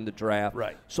next year in the draft.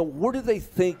 Right. So what do they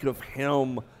think of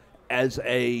him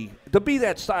to be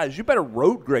that size? You better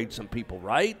road grade some people,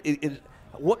 right?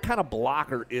 What kind of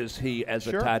blocker is he as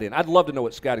a tight end? I'd love to know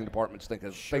what scouting departments think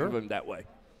of him that way.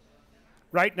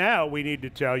 Right now, we need to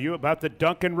tell you about the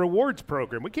Duncan Rewards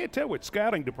program. We can't tell what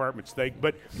scouting departments think,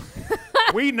 but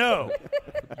we know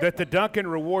that the Duncan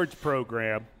Rewards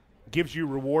program gives you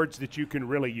rewards that you can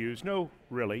really use. No,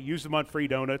 really. Use them on free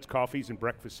donuts, coffees, and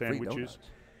breakfast sandwiches.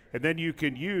 And then you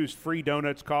can use free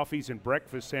donuts, coffees, and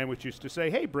breakfast sandwiches to say,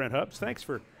 hey, Brent Hubbs, thanks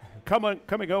for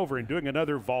coming over and doing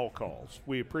another Vol Calls.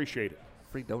 We appreciate it.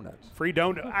 Free donuts. Free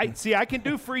donut. I can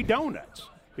do free donuts.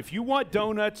 If you want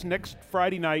donuts next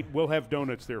Friday night, we'll have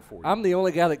donuts there for you. I'm the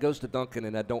only guy that goes to Dunkin'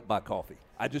 and I don't buy coffee.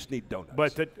 I just need donuts.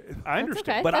 But I understand.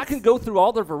 okay. But I can go through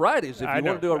all the varieties if you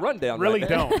want to do a rundown. Really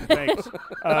right now. don't. Thanks.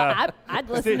 I'd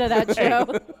listen to that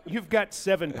show. You've got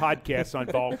 7 podcasts on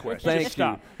Ball Quest. Thank Just you.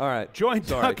 stop. All right. Join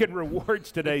Sorry. Dunkin'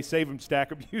 Rewards today. Save them, stack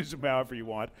them, use them however you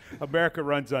want. America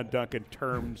runs on Dunkin'.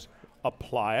 Terms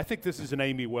apply. I think this is an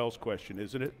Amy Wells question,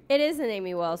 isn't it? It is an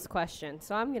Amy Wells question,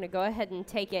 so I'm going to go ahead and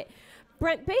take it.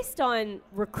 Brent, based on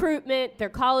recruitment, their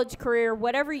college career,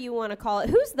 whatever you want to call it,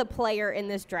 who's the player in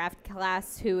this draft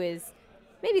class who is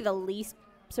maybe the least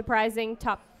surprising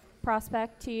top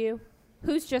prospect to you?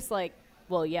 Who's just like,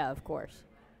 well, yeah, of course.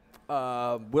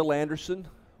 Will Anderson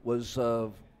was,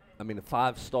 a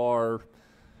 5-star.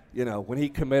 You know, when he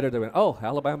committed, I went, oh,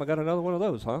 Alabama got another one of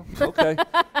those, huh? Okay.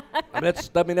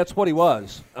 That's what he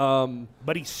was.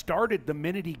 But he started the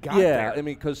minute he got there. Yeah,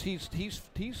 because he's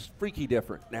freaky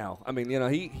different now. I mean, you know,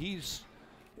 he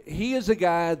is a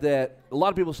guy that a lot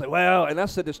of people say, well, and I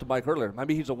said this to Mike earlier,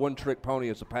 maybe he's a one-trick pony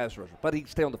as a pass rusher, but he can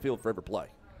stay on the field for every play.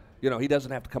 You know, he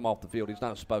doesn't have to come off the field. He's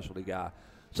not a specialty guy.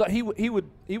 So he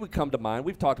would come to mind.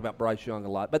 We've talked about Bryce Young a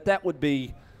lot, but that would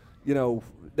be, you know,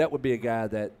 a guy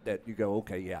that you go,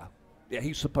 okay, yeah,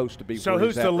 he's supposed to be. So where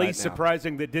who's he's the at least right now.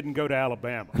 surprising that didn't go to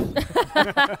Alabama?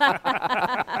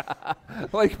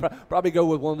 Well, you probably go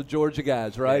with one of the Georgia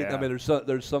guys, right? Yeah. I mean,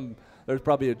 there's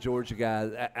probably a Georgia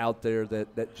guy out there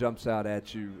that jumps out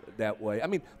at you that way. I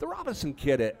mean, the Robinson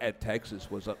kid at Texas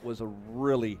was a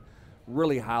really,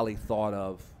 really highly thought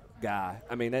of guy.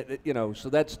 I mean, so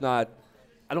that's not.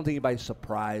 I don't think anybody's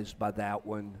surprised by that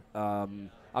one.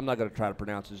 I'm not going to try to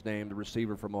pronounce his name. The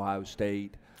receiver from Ohio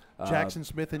State. Jackson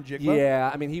Smith and Jigba?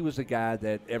 Yeah, I mean, he was a guy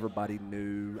that everybody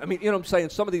knew. I mean, you know what I'm saying?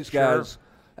 Some of these guys,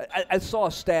 I saw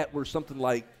a stat where something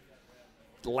like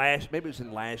maybe it was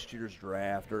in last year's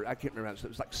draft, or I can't remember. It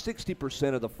was like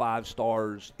 60% of the 5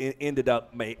 stars ended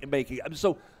up making. I mean,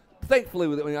 so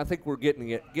thankfully, I think we're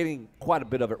getting quite a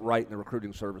bit of it right in the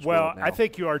recruiting service. Well, now. I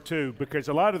think you are too, because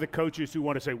a lot of the coaches who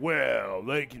want to say, well,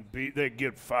 they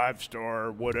get 5-star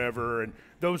or whatever, and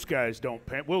those guys don't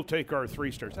pay. We'll take our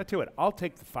 3 stars. I tell you what, I'll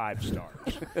take the 5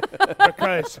 stars.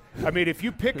 Because, I mean, if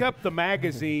you pick up the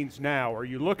magazines now or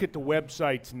you look at the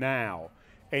websites now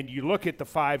and you look at the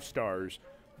 5 stars,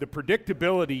 the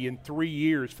predictability in 3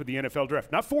 years for the NFL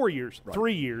draft, not 4 years, right.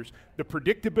 3 years, the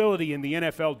predictability in the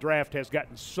NFL draft has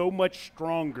gotten so much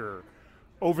stronger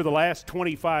over the last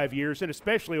 25 years, and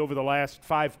especially over the last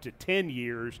 5 to 10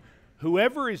 years.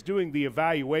 Whoever is doing the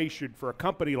evaluation for a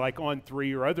company like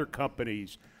On3 or other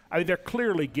companies, I mean, they're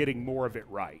clearly getting more of it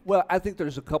right. Well, I think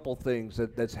there's a couple things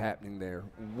that's happening there.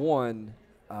 One,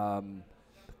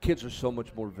 kids are so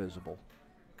much more visible.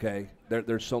 Okay,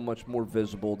 they're so much more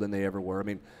visible than they ever were. I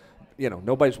mean, you know,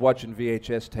 nobody's watching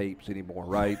VHS tapes anymore,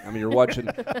 right? I mean, you're watching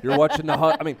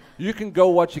the. I mean, you can go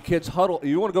watch a kid's huddle.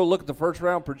 You want to go look at the first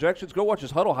round projections? Go watch his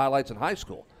huddle highlights in high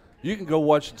school. You can go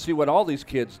watch and see what all these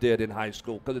kids did in high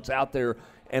school because it's out there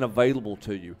and available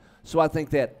to you. So I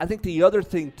think the other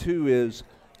thing too is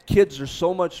kids are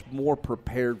so much more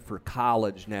prepared for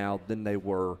college now than they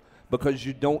were because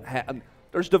you don't have.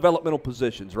 There's developmental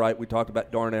positions, right? We talked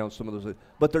about Darnell and some of those.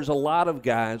 But there's a lot of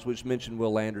guys, which mentioned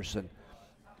Will Anderson.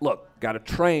 Look, got a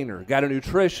trainer, got a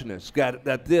nutritionist, got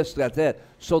this, got that.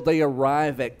 So they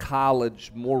arrive at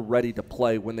college more ready to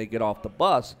play when they get off the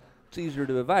bus. It's easier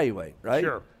to evaluate, right?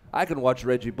 Sure. I can watch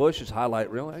Reggie Bush's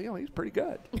highlight reel. You know, he's pretty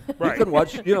good. Right. You can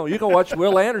watch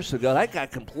Will Anderson go, that guy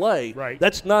can play. Right.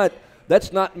 That's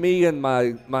not me in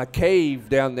my cave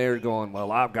down there going,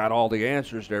 well, I've got all the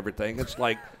answers to everything. It's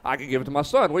like, I can give it to my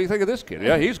son. What do you think of this kid?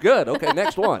 Yeah, he's good. Okay,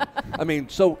 next one. I mean,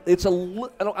 so it's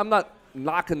I'm not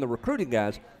knocking the recruiting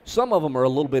guys. Some of them are a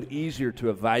little bit easier to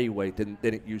evaluate than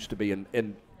it used to be,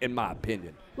 in my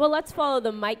opinion. Well, let's follow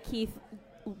the Mike Keith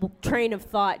train of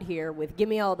thought here with give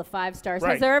me all the 5 stars.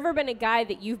 Right. Has there ever been a guy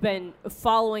that you've been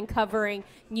following, covering,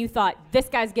 and you thought this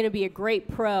guy's going to be a great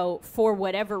pro for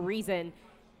whatever reason,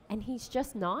 and he's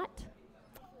just not?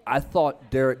 I thought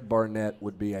Derek Barnett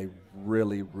would be a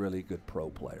really, really good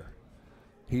pro player.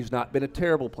 He's not been a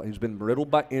terrible player. He's been riddled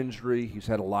by injury. He's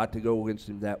had a lot to go against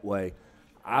him that way.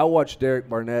 I watched Derek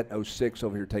Barnett 06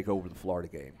 over here take over the Florida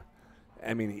game.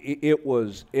 I mean,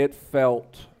 it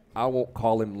felt, I won't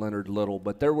call him Leonard Little,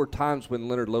 but there were times when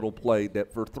Leonard Little played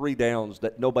that for 3 downs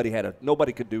that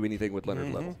nobody could do anything with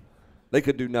Leonard Little. They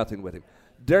could do nothing with him.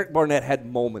 Derek Barnett had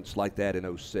moments like that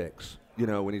in 06, you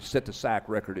know, when he set the sack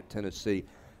record at Tennessee.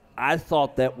 I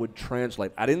thought that would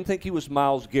translate. I didn't think he was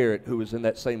Myles Garrett, who was in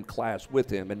that same class with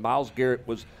him, and Myles Garrett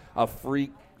was a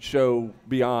freak show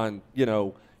beyond, you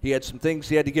know, he had some things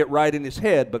he had to get right in his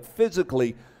head, but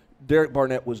physically Derek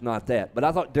Barnett was not that. But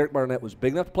I thought Derek Barnett was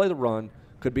big enough to play the run,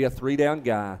 could be a 3-down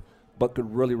guy, but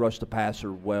could really rush the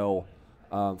passer well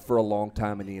for a long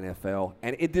time in the NFL.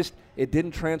 And it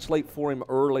didn't translate for him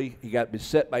early. He got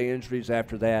beset by injuries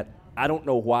after that. I don't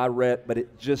know why, Rhett, but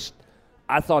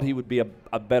I thought he would be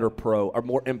a better pro or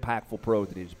more impactful pro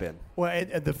than he's been. Well,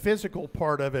 and the physical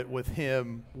part of it with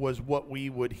him was what we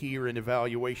would hear in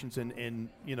evaluations and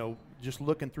just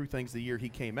looking through things the year he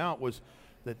came out was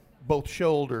that both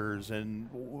shoulders and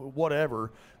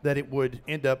whatever, that it would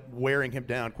end up wearing him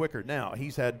down quicker. Now,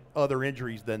 he's had other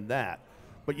injuries than that.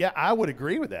 But, yeah, I would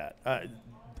agree with that.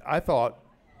 I thought,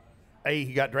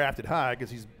 he got drafted high because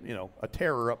he's, a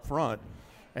terror up front.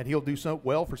 And he'll do so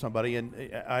well for somebody, and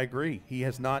I agree. He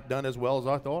has not done as well as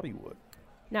I thought he would.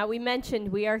 Now, we mentioned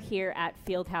we are here at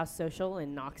Fieldhouse Social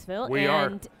in Knoxville. We are.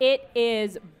 And it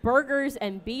is burgers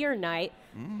and beer night.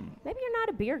 Maybe you're not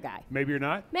a beer guy. Maybe you're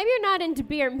not. Maybe you're not into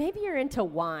beer. Maybe you're into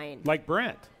wine. Like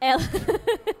Brent.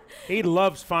 He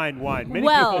loves fine wine. Many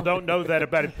people don't know that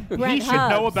about him. He should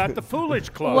know about the Foolish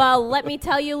Club. Well, let me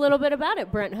tell you a little bit about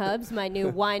it, Brent Hubbs, my new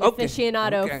wine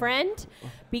aficionado friend.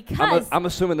 Because I'm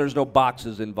assuming there's no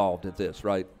boxes involved in this,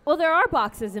 right? Well, there are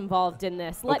boxes involved in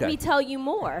this. Let me tell you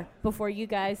more before you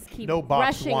guys keep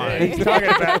rushing wine. me. He's talking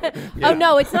about. Oh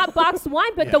no, it's not boxed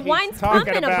wine, but the wine's come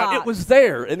in a box. It was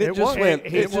there, and it just went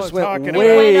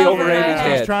way over Amy's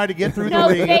head. He's trying to get through the No,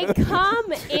 lead. they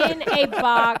come in a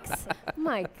box.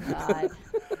 My God.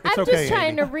 I'm okay, just trying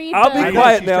Amy. to read I'll the be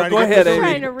quiet now. Go ahead,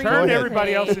 trying to Amy. read Turn the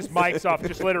everybody thing. else's mics off.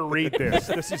 Just let her read this.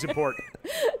 This is important.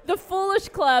 The Foolish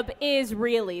Club is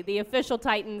really the official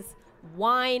Titans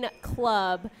wine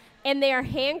club, and they are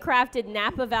handcrafted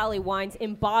Napa Valley wines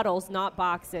in bottles, not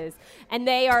boxes. And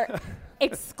they are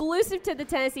exclusive to the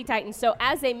Tennessee Titans. So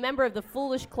as a member of the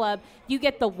Foolish Club, you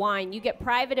get the wine, you get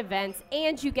private events,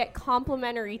 and you get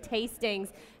complimentary tastings.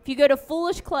 If you go to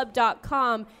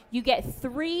foolishclub.com, you get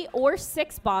 3 or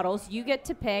 6 bottles. You get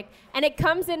to pick, and it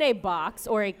comes in a box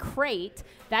or a crate.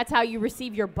 That's how you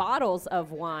receive your bottles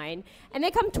of wine. And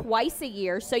they come twice a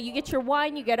year, so you get your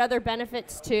wine, you get other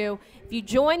benefits too. If you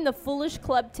join the Foolish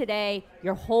Club today,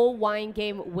 your whole wine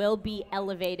game will be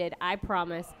elevated, I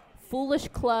promise.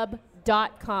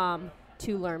 foolishclub.com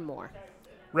to learn more.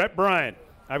 Rhett Bryan,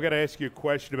 I've got to ask you a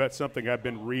question about something I've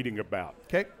been reading about.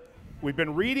 Okay. We've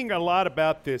been reading a lot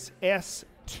about this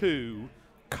S2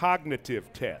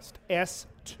 cognitive test,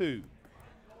 S2.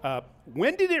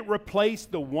 When did it replace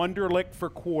the Wonderlic for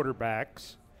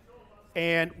quarterbacks?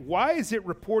 And why is it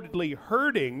reportedly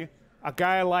hurting a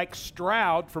guy like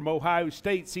Stroud from Ohio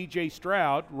State, C.J.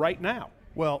 Stroud, right now?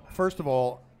 Well, first of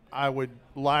all, I would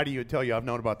lie to you and tell you I've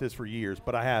known about this for years,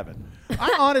 but I haven't.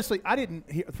 I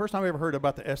didn't hear, the first time I ever heard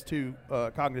about the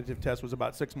S2 cognitive test was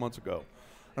about 6 months ago.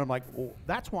 And I'm like, well,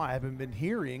 that's why I haven't been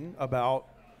hearing about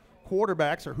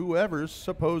quarterbacks or whoever's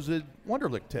supposed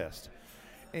Wonderlic test.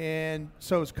 And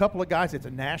so it's a couple of guys. It's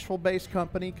a Nashville-based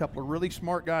company. A couple of really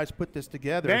smart guys put this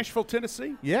together. Nashville,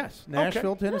 Tennessee? Yes,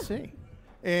 Nashville, Tennessee.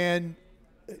 And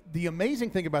the amazing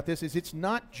thing about this is it's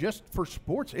not just for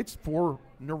sports. It's for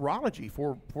neurology,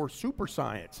 for super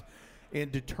science,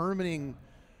 and determining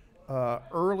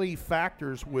early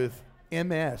factors with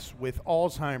MS, with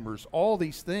Alzheimer's, all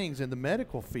these things in the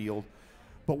medical field.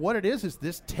 But what it is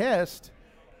this test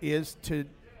is to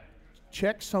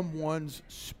check someone's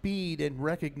speed and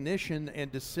recognition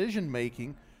and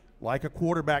decision-making like a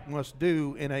quarterback must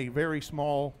do in a very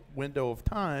small window of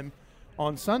time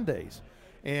on Sundays.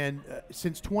 And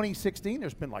since 2016,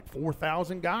 there's been like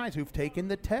 4,000 guys who've taken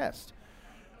the test.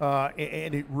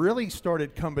 And it really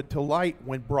started coming to light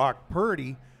when Brock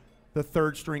Purdy, the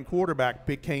third-string quarterback,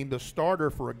 became the starter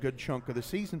for a good chunk of the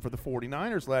season for the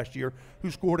 49ers last year,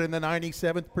 who scored in the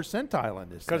 97th percentile in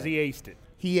this Because thing. he aced it.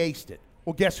 He aced it.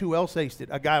 Well, guess who else aced it?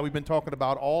 A guy we've been talking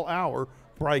about all hour,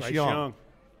 Bryce Young.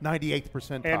 98th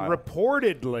percentile. And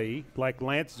reportedly, like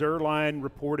Lance Zierlein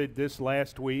reported this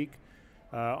last week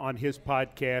on his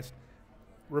podcast,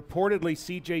 reportedly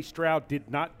C.J. Stroud did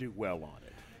not do well on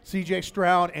it. C.J.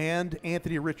 Stroud and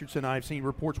Anthony Richardson, I've seen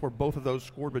reports where both of those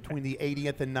scored between the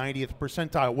 80th and 90th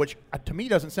percentile, which to me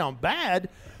doesn't sound bad,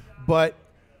 but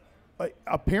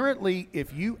apparently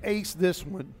if you ace this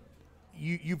one,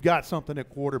 you've got something at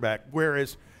quarterback,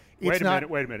 whereas it's Wait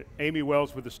a minute. Amy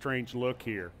Wells with a strange look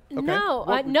here. Okay.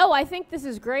 No, I think this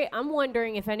is great. I'm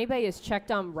wondering if anybody has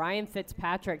checked on Ryan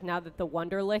Fitzpatrick now that the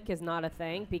Wonderlic is not a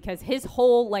thing, because his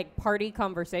whole party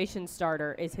conversation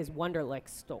starter is his Wonderlic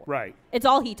store. Right. It's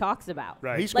all he talks about.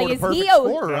 Right. He scored a perfect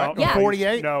score, right? Yeah.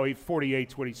 48? No,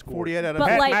 48's what he scored. 48 out of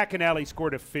But Pat McAnally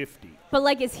scored a 50. But,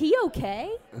 like, is he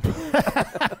okay?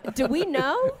 Do we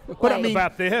know? But I Like, mean,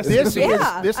 about this. This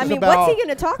yeah. is I mean, about what's he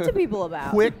going to talk to people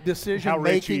about? quick decision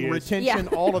rich he making, is. retention,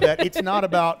 Yeah. all of that. It's not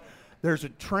about there's a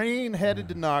train headed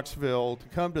to Knoxville to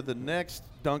come to the next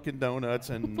Dunkin' Donuts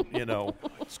and,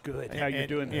 It's good. How you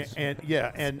doing this? and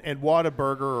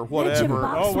Whataburger or Mention whatever.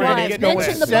 box Oh, we're gonna wine. get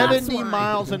Mention to the that. box 70 wine.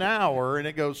 miles an hour, and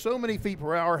it goes so many feet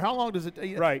per hour. How long does it?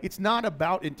 Right. It's not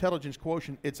about intelligence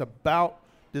quotient. It's about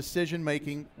decision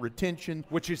making, retention,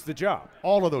 Which is the job.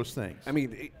 all of those things. I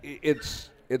mean, it's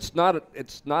not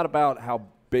about how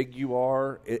big you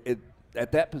are.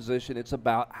 At that position, it's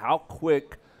about how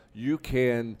quick you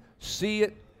can see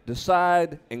it,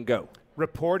 decide, and go.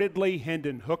 Reportedly,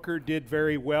 Hendon Hooker did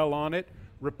very well on it.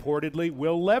 Reportedly,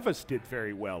 Will Levis did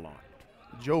very well on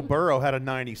it. Joe Burrow had a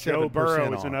 97%. Joe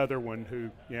Burrow is on. another one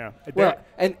who, yeah. Well,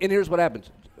 and here's what happens.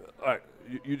 All right,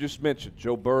 you just mentioned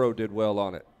Joe Burrow did well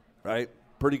on it, right?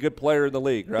 Pretty good player in the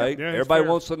league, right? Yeah, that's Everybody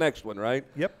fair. wants the next one, right?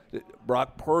 Yep.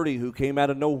 Brock Purdy, who came out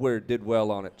of nowhere, did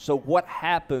well on it. So what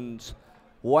happens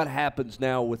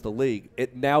now with the league?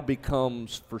 It now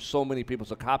becomes, for so many people,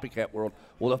 it's a copycat world.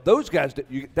 Well, if those guys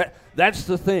did, that's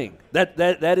the thing.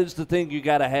 That is the thing you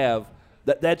got to have.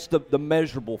 That's the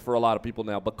measurable for a lot of people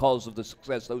now because of the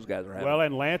success those guys are having. Well,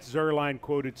 and Lance Zierlein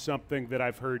quoted something that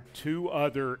I've heard two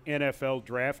other NFL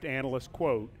draft analysts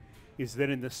quote, is that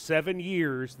in the 7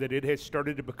 years that it has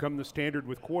started to become the standard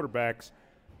with quarterbacks,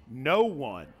 no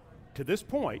one to this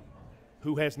point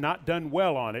who has not done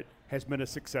well on it has been a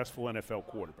successful NFL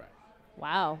quarterback.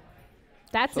 Wow.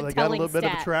 That's So a they got a telling little bit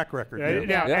of a stat. track record. Now,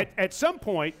 there. Yeah. at some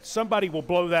point, somebody will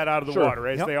blow that out of the Sure. water,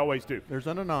 as Yep. they always do. There's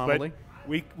an But anomaly.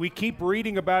 we keep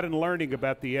reading about and learning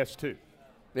about the S2.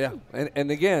 Yeah, and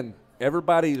again,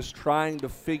 everybody is trying to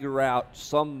figure out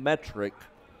some metric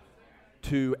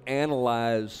to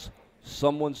analyze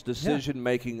someone's decision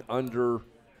making under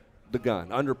the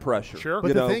gun, under pressure. Sure. But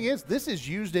You the know? thing is, this is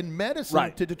used in medicine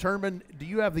Right. to determine, do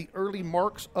you have the early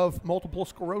marks of multiple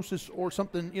sclerosis or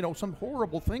something, some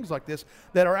horrible things like this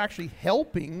that are actually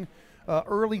helping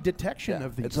early detection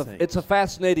of these things. It's a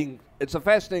fascinating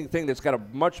thing that's got a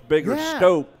much bigger Yeah.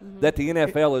 scope that the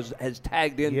NFL has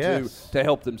tagged into Yes. to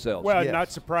help themselves. Well, Yes.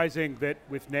 not surprising that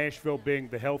with Nashville being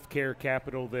the healthcare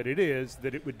capital that it is,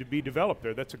 that it would be developed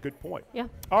there. That's a good point. Yeah.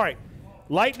 All right.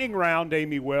 Lightning round,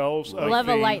 Amy Wells. of Love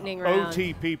a the lightning round.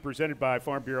 OTP presented by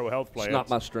Farm Bureau Health Plans. it's not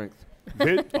my strength.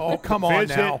 Oh, come on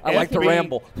Visit now. I like to FB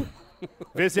ramble.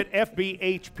 Visit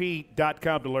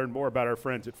FBHP.com to learn more about our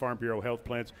friends at Farm Bureau Health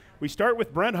Plans. We start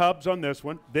with Brent Hubbs on this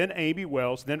one, then Amy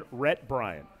Wells, then Rhett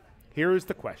Bryan. Here is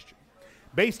the question.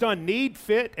 Based on need,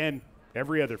 fit, and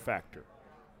every other factor,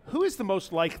 who is the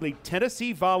most likely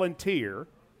Tennessee Volunteer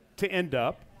to end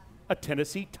up a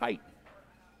Tennessee Titan?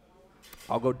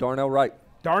 I'll go Darnell Wright.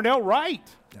 Darnell Wright.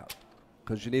 Yeah,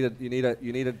 because you need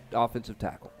an offensive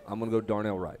tackle. I'm going to go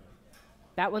Darnell Wright.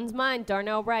 That one's mine.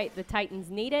 Darnell Wright. The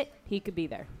Titans need it. He could be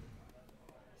there.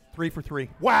 3 for 3.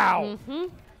 Wow.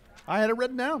 I had it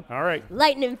written down. All right.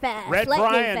 Lightning fast. Rhett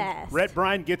lightning fast.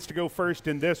 Bryan gets to go first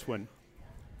in this one.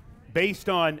 Based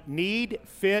on need,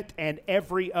 fit, and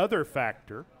every other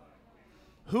factor,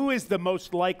 who is the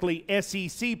most likely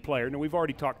SEC player? Now, we've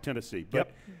already talked Tennessee, but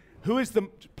who is the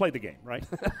 – play the game, right?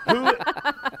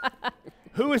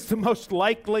 Who is the most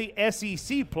likely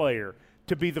SEC player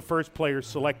to be the first player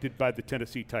selected by the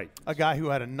Tennessee Titans? A guy who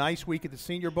had a nice week at the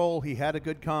Senior Bowl. He had a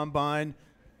good combine,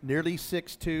 nearly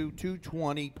 6'2",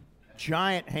 220,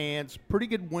 giant hands, pretty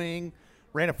good wing,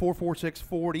 ran a 4.46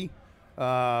 40.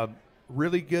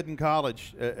 Really good in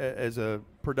college as a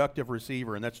productive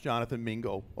receiver, and that's Jonathan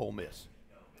Mingo, Ole Miss.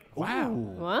 Wow.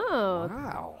 Whoa.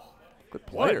 Wow. Good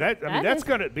Boy, player. that's is-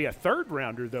 going to be a third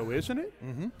rounder, though, isn't it?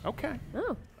 Mm-hmm. Okay.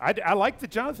 Oh. I like the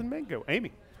Jonathan Mingo.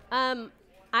 Amy.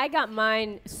 I got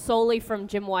mine solely from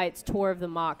Jim White's Tour of the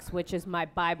Mocks, which is my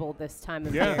Bible this time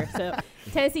of Yeah. year. So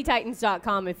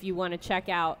TennesseeTitans.com if you want to check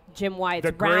out Jim White's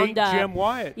The great roundup. Jim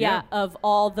Wyatt, yeah. Of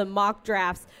all the mock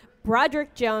drafts.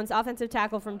 Broderick Jones, offensive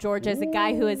tackle from Georgia, is a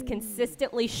guy who has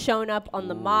consistently shown up on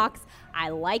the mocks. I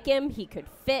like him. He could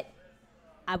fit.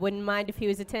 I wouldn't mind if he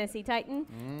was a Tennessee Titan.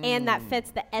 And that fits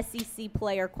the SEC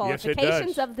player Yes, it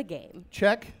qualifications does. of the game.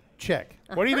 Check.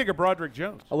 What do you think of Broderick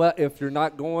Jones? Well, if you're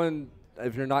not going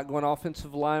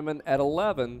offensive lineman at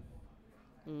 11,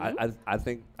 I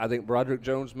think Broderick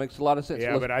Jones makes a lot of sense. Yeah,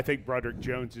 Listen, but I think Broderick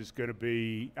Jones is going to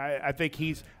be. I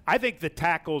think the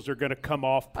tackles are going to come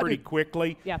off pretty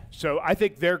quickly. Yeah. So I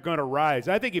think they're going to rise.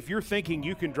 I think if you're thinking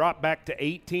you can drop back to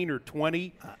 18 or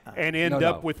 20 and end No.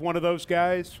 up with one of those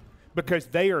guys, because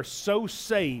they are so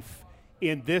safe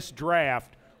in this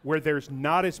draft where there's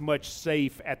not as much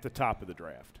safe at the top of the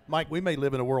draft. Mike, we may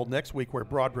live in a world next week where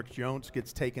Broderick Jones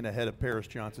gets taken ahead of Paris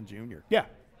Johnson Jr. Yeah.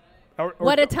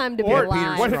 What a time to be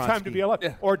alive. What a time to be alive.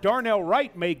 Yeah. Or Darnell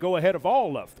Wright may go ahead of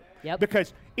all of them. Yep.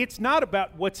 Because it's not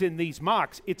about what's in these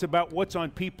mocks. It's about what's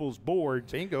on people's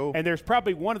boards. Bingo. And there's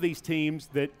probably one of these teams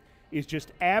that is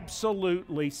just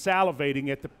absolutely salivating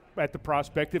at the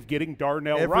prospect of getting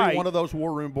Darnell Wright. Every one of those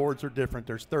war room boards are different.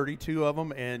 There's 32 of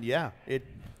them, and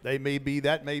that may be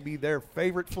their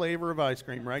favorite flavor of ice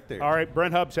cream right there. All right,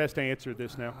 Brent Hubbs has to answer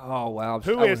this now. Oh, wow.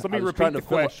 Let me repeat the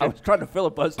question. I was trying to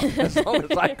filibuster as long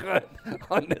as I could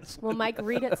on this. Well, Mike,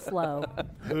 read it slow.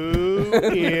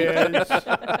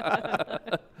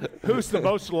 Who's the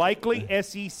most likely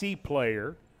SEC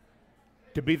player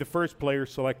to be the first player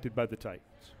selected by the Titans?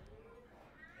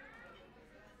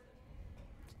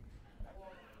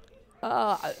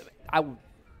 I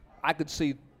could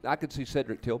see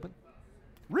Cedric Tillman.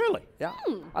 Really? Yeah,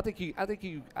 I think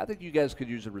you guys could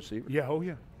use a receiver. Yeah. Oh,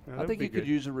 yeah. I think you could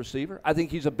use a receiver. I think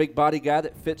he's a big body guy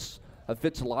that fits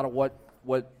a lot of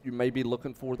what you may be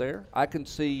looking for there. I could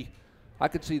see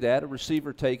that a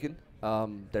receiver taken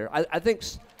there. I think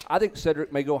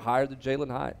Cedric may go higher than Jalen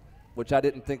Hyatt, which I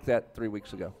didn't think that 4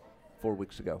 weeks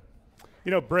ago. You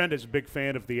know, Brent is a big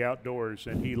fan of the outdoors,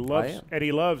 and he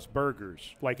loves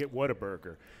burgers, like at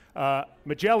Whataburger.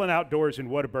 Magellan Outdoors and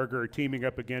Whataburger are teaming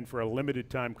up again for a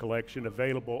limited-time collection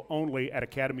available only at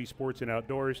Academy Sports and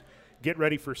Outdoors. Get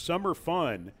ready for summer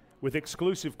fun with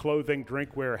exclusive clothing,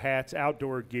 drinkware, hats,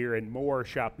 outdoor gear, and more.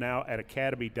 Shop now at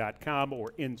academy.com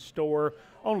or in-store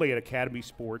only at Academy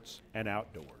Sports and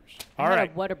Outdoors. All I right. had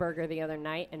a Whataburger the other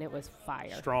night, and it was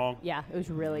fire. Strong. Yeah, it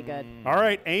was really good. All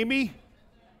right, Amy,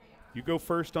 you go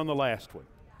first on the last one.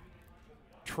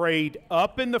 Trade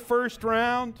up in the first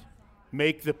round,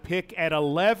 make the pick at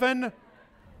 11,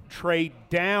 trade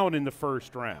down in the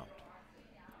first round.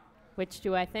 Which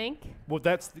do I think? Well,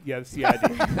 that's the idea.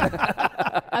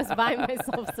 I was buying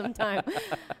myself some time.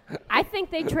 I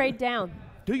think they trade down.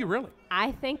 Do you really?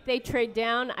 I think they trade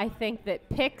down. I think that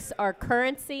picks are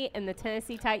currency, and the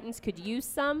Tennessee Titans could use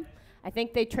some. I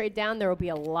think they trade down. There will be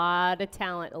a lot of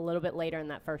talent a little bit later in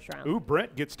that first round. Ooh,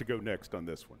 Brent gets to go next on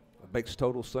this one. It makes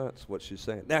total sense what she's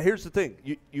saying. Now, here's the thing.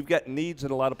 You've got needs in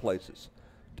a lot of places.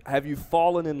 Have you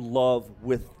fallen in love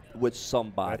with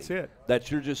somebody? That's it.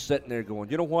 That you're just sitting there going,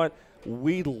 you know what?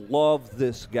 We love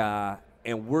this guy,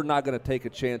 and we're not going to take a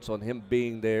chance on him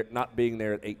not being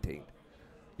there at 18,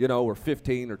 or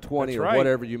 15 or 20 That's or right.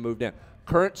 whatever you move down.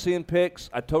 Currency and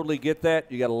picks, I totally get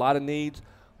that. You got a lot of needs,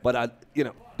 but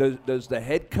does the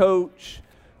head coach,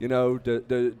 does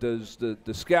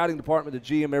the scouting department,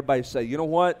 the GM, everybody say, you know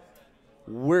what?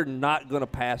 We're not going to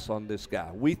pass on this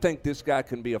guy. We think this guy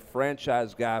can be a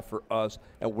franchise guy for us,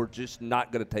 and we're just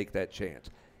not going to take that chance.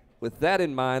 With that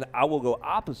in mind, I will go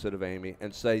opposite of Amy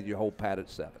and say you hold Pat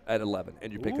at 11,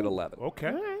 and you pick at 11.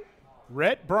 Okay.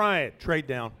 Rhett Bryant. Trade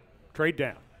down. Trade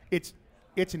down. It's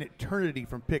an eternity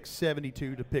from pick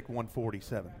 72 to pick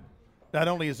 147. Not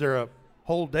only is there a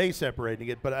whole day separating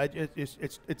it, but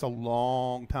it's a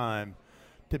long time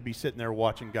to be sitting there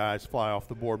watching guys fly off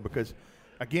the board because,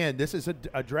 again, this is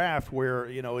a draft where,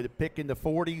 the pick in the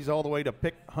 40s all the way to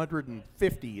pick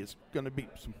 150 is going to be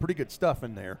some pretty good stuff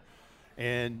in there.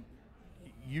 And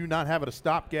you not having a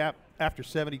stopgap after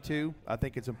 72, I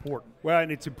think it's important. Well,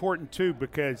 and it's important, too,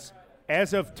 because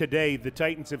as of today, the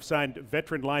Titans have signed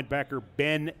veteran linebacker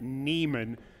Ben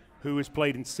Neiman, who has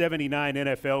played in 79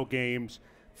 NFL games,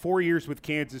 4 years with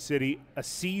Kansas City, a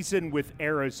season with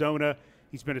Arizona.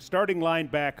 He's been a starting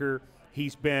linebacker.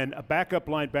 He's been a backup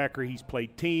linebacker. He's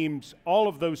played teams. All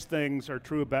of those things are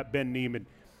true about Ben Neiman.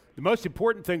 The most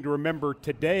important thing to remember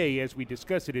today as we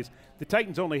discuss it is the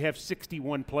Titans only have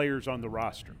 61 players on the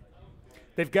roster.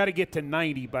 They've got to get to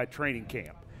 90 by training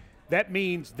camp. That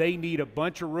means they need a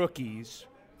bunch of rookies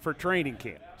for training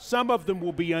camp. Some of them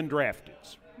will be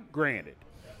undrafted, granted.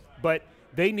 But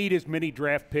they need as many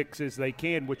draft picks as they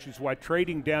can, which is why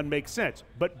trading down makes sense.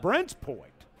 But Brent's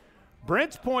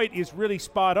point is really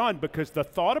spot on because the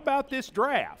thought about this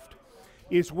draft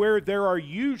is where there are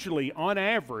usually, on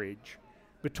average,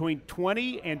 between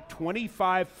 20 and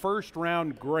 25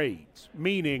 first-round grades,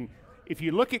 meaning if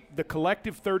you look at the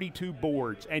collective 32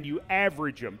 boards and you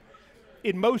average them,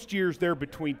 in most years they're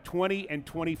between 20 and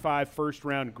 25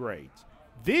 first-round grades.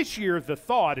 This year, the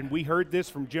thought, and we heard this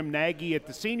from Jim Nagy at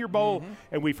the Senior Bowl,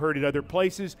 and we've heard it other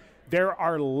places, there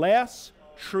are less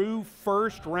true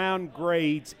first-round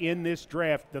grades in this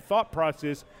draft. The thought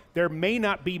process, there may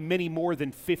not be many more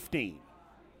than 15.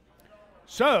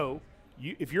 So,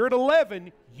 if you're at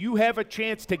 11, you have a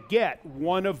chance to get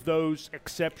one of those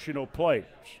exceptional players.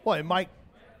 Well, it might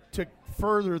to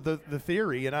further the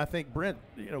theory, and I think Brent,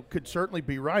 could certainly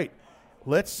be right.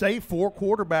 Let's say 4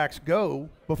 quarterbacks go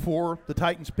before the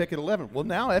Titans pick at 11. Well,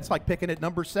 now that's like picking at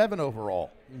number 7 overall.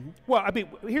 Mm-hmm. Well, I mean,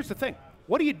 here's the thing.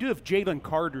 What do you do if Jalen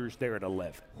Carter's there at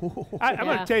 11? I'm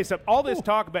going to tell you something. All this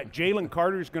talk about Jalen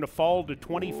Carter's going to fall to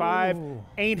 25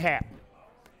 ain't happening.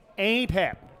 Ain't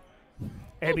happening.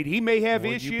 I mean, he may have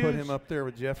issues. You put him up there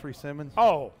with Jeffrey Simmons?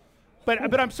 Oh,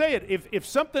 but I'm saying if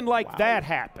something like that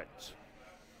happens,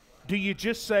 do you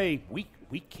just say we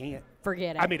can't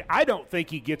forget it? I mean, I don't think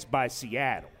he gets by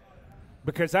Seattle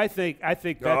because I think that's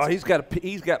he's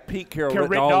got Pete Carroll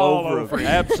written all over him.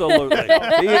 Absolutely,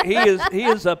 he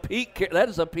is a Pete. That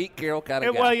is a Pete Carroll kind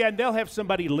of guy. Well, yeah, and they'll have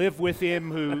somebody live with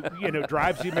him who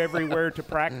drives him everywhere to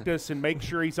practice and make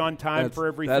sure he's on time for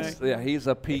everything. He's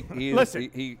a Pete. Listen,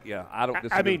 I don't disagree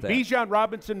I mean, with that. Bijan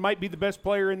Robinson might be the best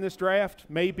player in this draft,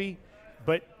 maybe,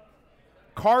 but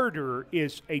Carter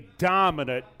is a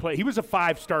dominant player. He was a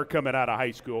 5-star coming out of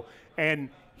high school, and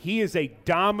he is a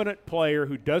dominant player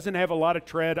who doesn't have a lot of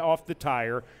tread off the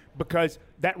tire because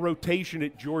that rotation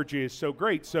at Georgia is so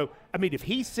great. So, I mean, if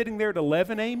he's sitting there at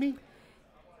 11, Amy,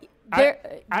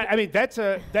 I mean,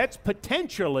 that's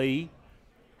potentially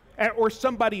or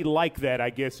somebody like that, I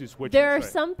guess is what there you're are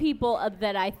saying. some people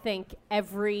that I think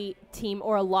every team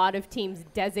or a lot of teams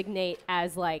designate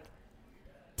as like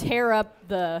tear up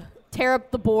the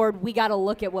board. We got to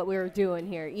look at what we were doing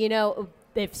here.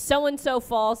 If so-and-so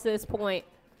falls to this point,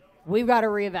 we've got to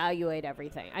reevaluate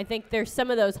everything. I think there's some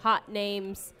of those hot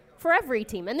names for every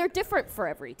team, and they're different for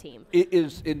every team. It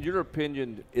is, in your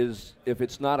opinion, if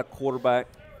it's not a quarterback,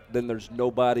 then there's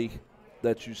nobody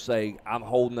that you say, I'm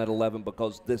holding at 11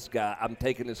 because I'm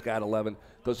taking this guy at 11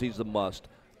 because he's a must,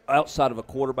 outside of a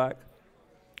quarterback?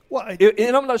 Well,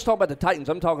 and I'm not just talking about the Titans.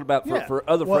 I'm talking about for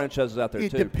other franchises out there,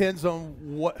 too. It depends on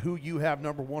who you have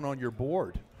number 1 on your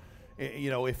board.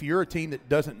 If you're a team that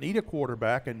doesn't need a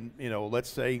quarterback and, let's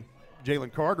say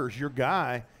Jalen Carter's your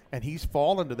guy and he's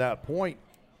fallen to that point,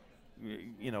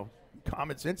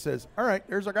 common sense says, all right,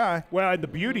 there's our guy. Well, and the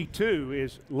beauty, too,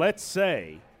 is let's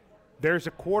say there's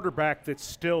a quarterback that's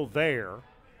still there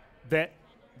that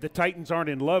the Titans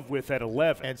aren't in love with at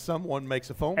 11. And someone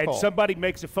makes a phone call. And somebody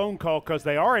makes a phone call because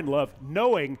they are in love,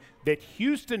 knowing that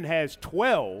Houston has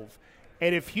 12.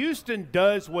 And if Houston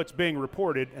does what's being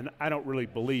reported, and I don't really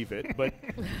believe it, but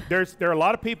there are a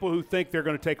lot of people who think they're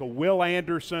going to take a Will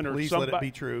Anderson or Please somebody. let it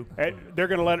be true. They're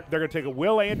going to take a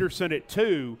Will Anderson at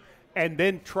 2 and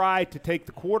then try to take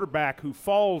the quarterback who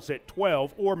falls at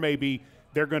 12, or maybe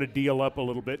they're going to deal up a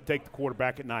little bit, take the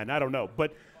quarterback at 9. I don't know.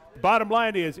 But the bottom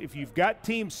line is if you've got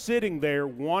teams sitting there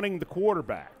wanting the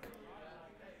quarterback,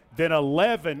 then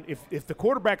 11, if the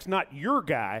quarterback's not your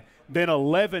guy, then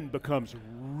 11 becomes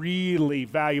really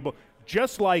valuable,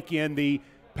 just like in the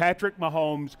Patrick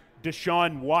Mahomes,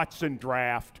 Deshaun Watson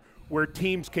draft where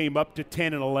teams came up to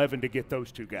 10 and 11 to get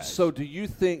those two guys. So do you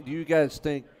guys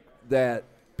think that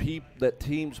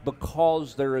teams,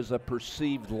 because there is a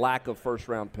perceived lack of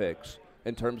first-round picks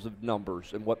in terms of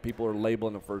numbers and what people are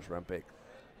labeling a first-round pick,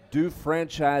 do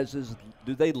franchises,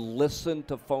 do they listen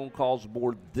to phone calls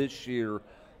more this year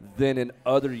than in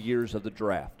other years of the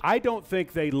draft? I don't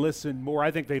think they listen more.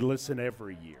 I think they listen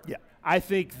every year. Yeah. I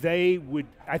think they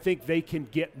can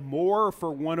get more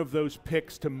for one of those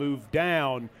picks to move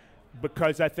down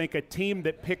because I think a team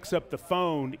that picks up the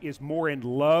phone is more in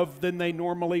love than they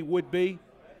normally would be.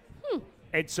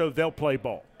 And so they'll play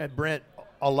ball. And Brent,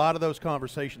 a lot of those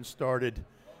conversations started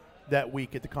that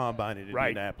week at the Combine in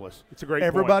Indianapolis. It's a great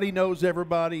Everybody point. knows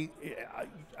everybody.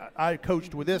 I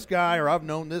coached with this guy or I've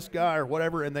known this guy or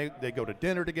whatever, and they go to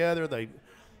dinner together.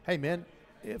 Hey, man,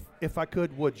 if I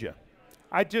could, would you?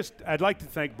 I'd like to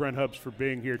thank Brent Hubbs for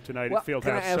being here tonight at Fieldhouse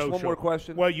Can I ask Social. one more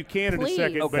question? Well, you can Please. in a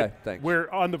second, Okay, but thanks. we're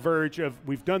on the verge of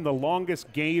we've done the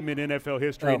longest game in NFL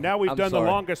history, and now we've I'm done sorry.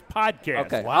 the longest podcast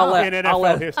Okay, in I'll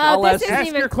NFL history. this isn't Ask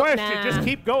even your question. nah. Just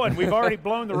keep going. We've already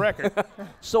blown the record.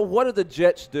 So what do the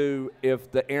Jets do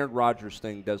if the Aaron Rodgers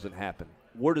thing doesn't happen?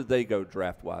 Where do they go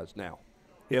draft-wise now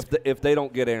if they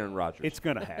don't get Aaron Rodgers? It's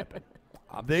going to happen.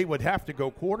 They would have to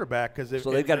go quarterback because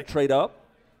So they've got to trade up?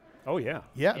 Oh, yeah.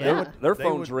 Yeah, Their they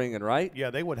phone's would- ringing, right? Yeah,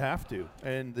 they would have to.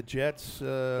 And the Jets,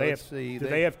 Do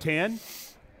they have 10?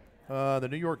 The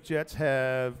New York Jets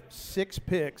have 6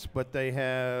 picks, but they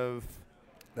have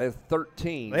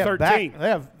 13. they have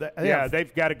 13.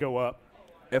 they've got to go up.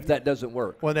 If that doesn't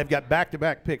work. well, they've got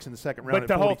back-to-back picks in the second round. But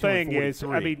the at whole 42 and thing is,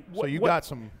 43. I mean, so you got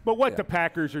some. But what Yeah. the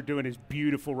Packers are doing is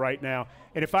beautiful right now.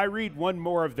 And if I read one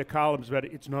more of the columns about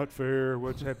it, it's not fair.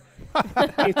 What's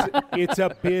happening? It's a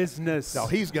business. No,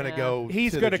 he's going to go.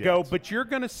 He's to going the to go, Jets. but you're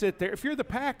going to sit there. If you're the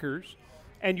Packers,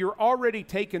 and you're already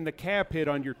taking the cap hit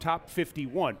on your top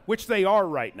 51, which they are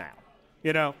right now,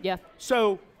 you know? Yeah.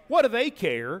 So what do they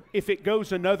care if it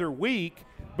goes another week?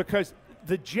 Because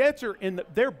the Jets are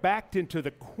they're backed into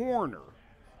the corner,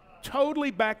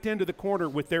 totally backed into the corner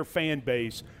with their fan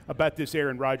base about this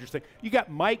Aaron Rodgers thing. You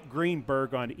got Mike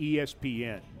Greenberg on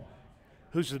ESPN,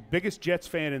 who's the biggest Jets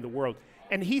fan in the world,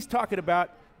 and he's talking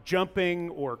about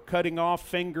jumping or cutting off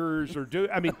fingers or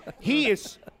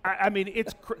he's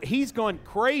gone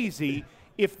crazy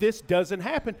if this doesn't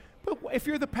happen. But if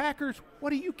you're the Packers, what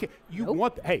do you care?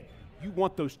 You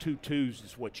want those 2 twos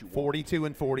is what you want. 42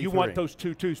 and 43. You want those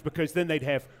 2 twos because then they'd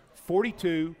have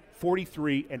 42,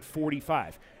 43, and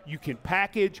 45. You can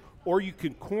package or you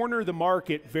can corner the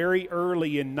market very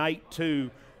early in night 2.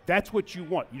 That's what you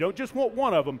want. You don't just want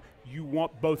one of them. You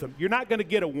want both of them. You're not going to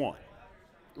get a 1.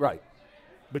 Right.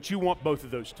 But you want both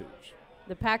of those 2s.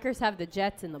 The Packers have the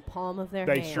Jets in the palm of their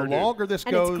They hand. sure The longer this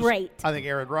And goes, it's great. I think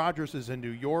Aaron Rodgers is in New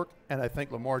York, and I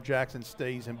think Lamar Jackson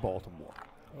stays in Baltimore.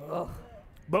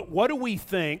 But what do we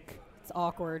think It's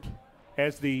awkward.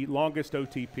 as the longest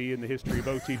OTP in the history of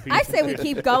OTP? I say we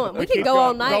keep going. We can keep go all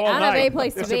going. night. Go all I don't have night. any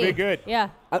place to This be. will be good.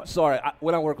 Yeah. I'm sorry.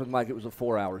 When I worked with Mike, it was a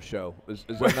 4-hour show. Is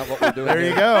that not what we're doing? There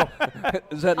you go.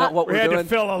 Is that not what We we're had doing? to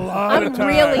fill a lot of I'm time.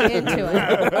 really into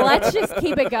it. Let's just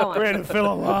keep it We going. had to fill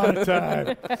a lot of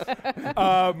time.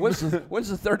 When's the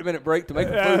 30-minute break to make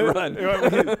a food run?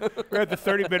 We had the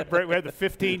 30-minute break. We had the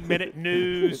 15-minute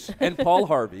news. And Paul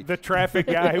Harvey. The traffic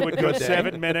guy who would go Good day.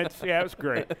 7 minutes. Yeah, it was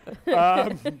great.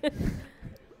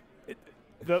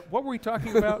 What were we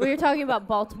talking about? We were talking about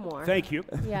Baltimore. Thank you.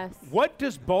 Yes. What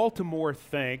does Baltimore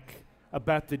think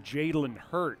about the Jalen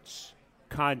Hurts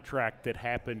contract that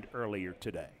happened earlier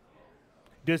today?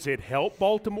 Does it help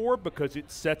Baltimore because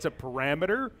it sets a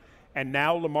parameter and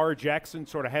now Lamar Jackson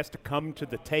sort of has to come to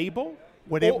the table?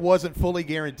 When it wasn't fully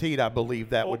guaranteed, I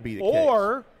believe that would be the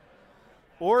case.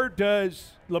 Or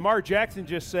does Lamar Jackson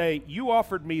just say, you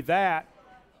offered me that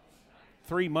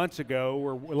 3 months ago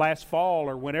or last fall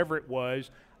or whenever it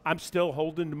was, I'm still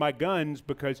holding to my guns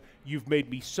because you've made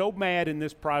me so mad in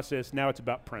this process, now it's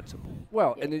about principle.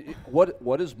 Well, and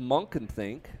what does Monken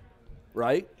think,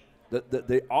 right?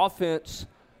 The offense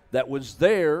that was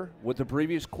there with the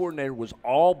previous coordinator was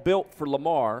all built for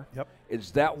Lamar. Yep.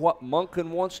 Is that what Monken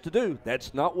wants to do?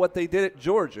 That's not what they did at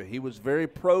Georgia. He was very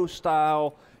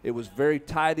pro-style. It was very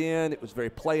tight end. It was very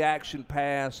play-action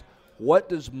pass. What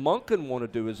does Monken want to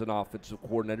do as an offensive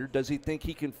coordinator? Does he think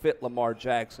he can fit Lamar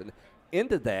Jackson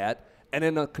into that? And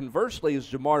then conversely,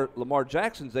 is Lamar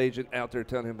Jackson's agent out there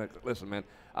telling him, like, listen, man,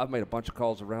 I've made a bunch of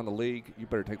calls around the league. You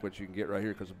better take what you can get right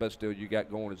here because the best deal you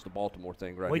got going is the Baltimore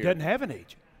thing right Well, he here. doesn't have an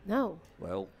agent. No.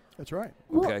 Well, That's right.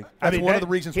 okay. That's one of the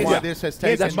reasons why this has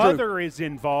taken. His mother is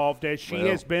involved, as she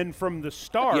has been from the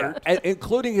start. Yeah,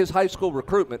 including his high school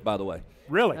recruitment, by the way.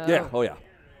 Really? Yeah. Oh, yeah.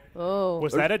 Oh.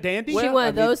 Was that a dandy? she one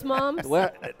of those moms?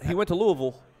 Well, he went to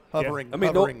Louisville. Hovering. I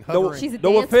mean, hovering. She's a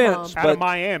no dance offense, mom. Out of but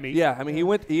Miami. yeah, I mean,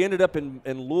 he ended up in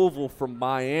Louisville from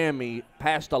Miami,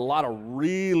 passed a lot of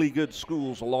really good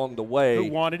schools along the way.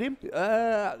 Who wanted him?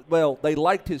 Well, they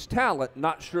liked his talent.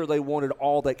 Not sure they wanted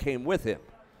all that came with him.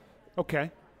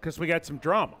 Okay, because we got some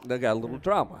drama. They got a little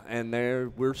drama,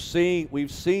 and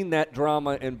we've seen that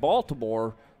drama in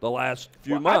Baltimore the last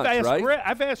few months, right?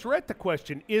 I've asked Rhett the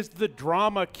question, is the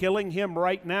drama killing him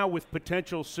right now with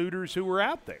potential suitors who are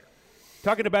out there?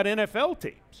 Talking about NFL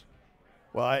teams.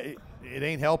 Well, it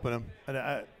ain't helping him.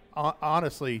 And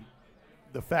honestly,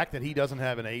 the fact that he doesn't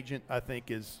have an agent, I think,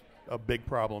 is a big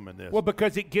problem in this. Well,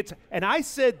 because it gets – and I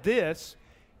said this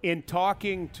in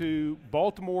talking to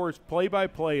Baltimore's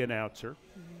play-by-play announcer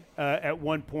at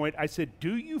one point. I said,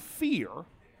 do you fear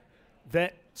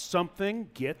that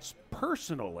something gets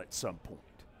personal at some point?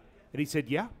 And he said,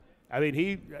 yeah. I mean,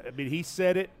 he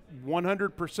said it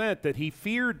 100% that he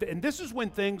feared, and this is when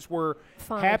things were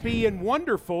happy and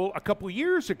wonderful a couple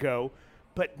years ago.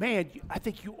 But, man, I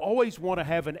think you always want to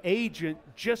have an agent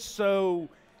just so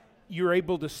you're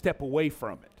able to step away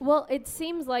from it. Well, it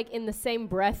seems like in the same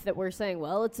breath that we're saying,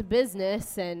 well, it's a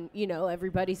business and,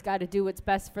 everybody's got to do what's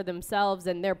best for themselves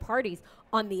and their parties.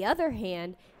 On the other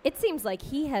hand, it seems like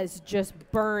he has just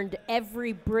burned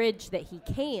every bridge that he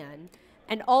can.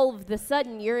 And all of a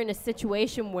sudden, you're in a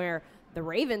situation where the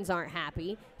Ravens aren't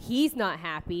happy. He's not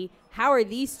happy. How are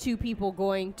these two people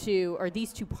going to, or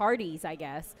these two parties, I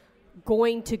guess,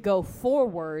 going to go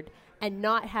forward and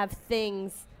not have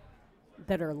things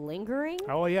that are lingering?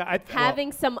 Oh, yeah.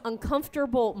 Having some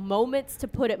uncomfortable moments, to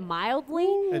put it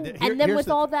mildly. And And then with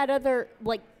all that other,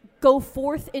 go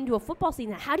forth into a football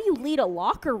season? How do you lead a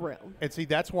locker room? And see,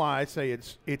 that's why I say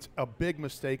it's a big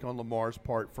mistake on Lamar's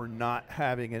part for not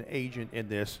having an agent in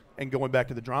this and going back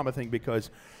to the drama thing, because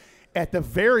at the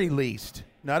very least,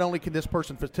 not only can this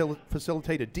person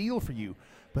facilitate a deal for you,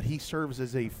 but he serves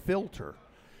as a filter.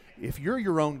 If you're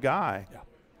your own guy,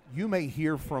 you may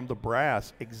hear from the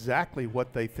brass exactly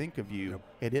what they think of you,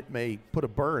 and it may put a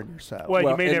burr in your saddle. Well,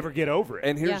 you may never get over it.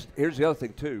 And here's the other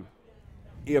thing, too.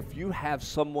 If you have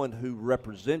someone who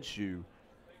represents you,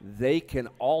 they can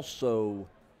also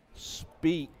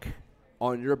speak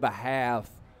on your behalf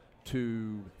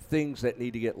to things that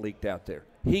need to get leaked out there.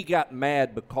 He got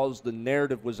mad because the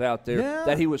narrative was out there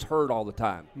that he was hurt all the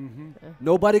time.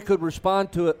 Nobody could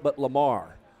respond to it but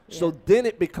Lamar. So then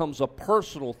it becomes a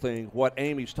personal thing, what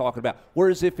Amy's talking about.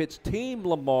 Whereas if it's Team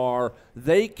Lamar,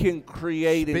 they can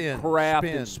create and craft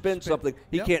and spin something.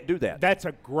 He can't do that. That's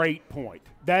a great point.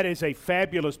 That is a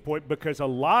fabulous point, because a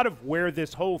lot of where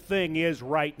this whole thing is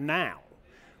right now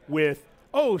with,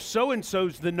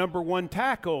 so-and-so's the number one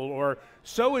tackle, or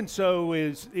so-and-so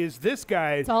is this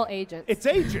guy. It's all agents. It's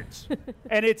agents.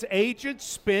 And it's agents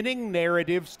spinning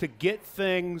narratives to get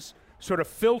things sort of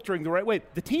filtering the right way.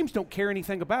 The teams don't care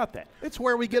anything about that. It's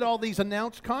where we get all these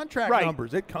announced contract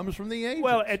numbers. It comes from the agents.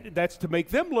 Well, and that's to make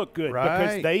them look good,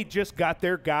 because they just got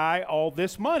their guy all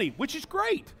this money, which is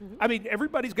great. I mean,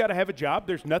 everybody's got to have a job.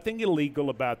 There's nothing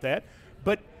illegal about that.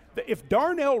 But if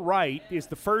Darnell Wright is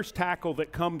the first tackle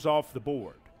that comes off the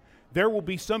board, there will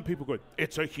be some people going,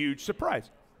 it's a huge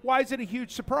surprise. Why is it a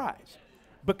huge surprise?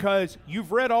 Because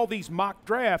you've read all these mock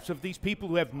drafts of these people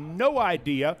who have no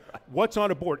idea what's on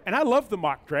a board. And I love the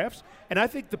mock drafts, and I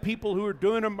think the people who are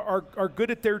doing them are good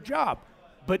at their job.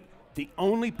 But the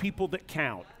only people that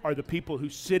count are the people who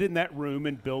sit in that room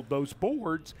and build those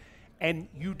boards, and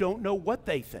you don't know what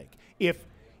they think. If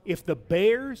the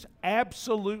Bears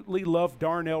absolutely love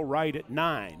Darnell Wright at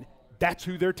 9, that's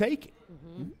who they're taking.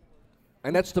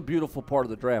 And that's the beautiful part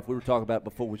of the draft. We were talking about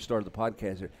before we started the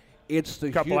podcast here. It's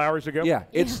the couple hours ago. Yeah,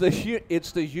 it's the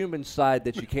human side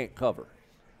that you can't cover.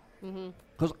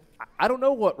 Because I don't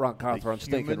know what Ron Carthon's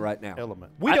thinking right now.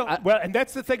 Element. We don't. Well, and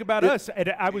that's the thing about us.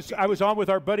 And I was on with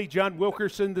our buddy John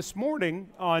Wilkerson this morning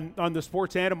on the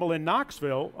Sports Animal in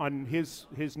Knoxville on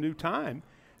his new time,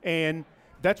 and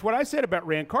that's what I said about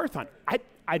Rand Carthon. I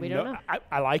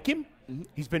like him.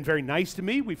 He's been very nice to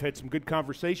me. We've had some good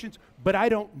conversations, but I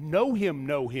don't know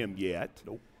him yet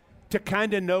to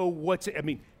kind of know what's. I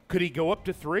mean. Could he go up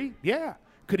to 3? Yeah.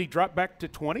 Could he drop back to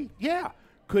 20? Yeah.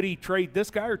 Could he trade this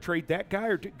guy or trade that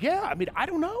guy? Yeah. I mean, I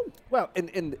don't know. Well,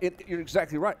 and you're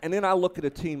exactly right. And then I look at a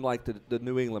team like the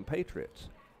New England Patriots.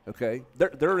 Okay,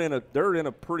 they're in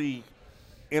a pretty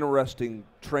interesting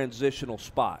transitional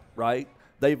spot, right?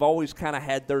 They've always kind of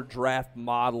had their draft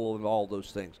model and all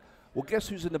those things. Well, guess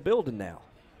who's in the building now?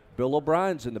 Bill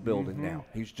O'Brien's in the building now.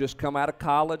 He's just come out of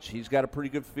college. He's got a pretty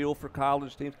good feel for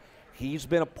college teams. He's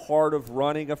been a part of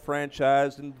running a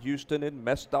franchise in Houston and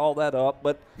messed all that up,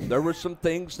 but there were some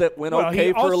things that went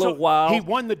okay for a little while. He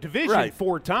won the division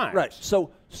 4 times. Right.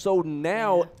 So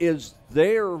now is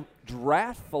their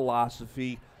draft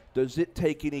philosophy, does it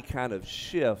take any kind of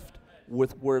shift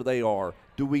with where they are?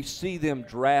 Do we see them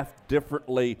draft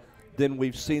differently than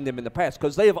we've seen them in the past?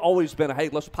 Because they have always been, hey,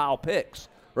 let's pile picks.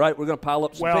 Right, we're going to pile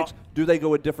up some picks. Do they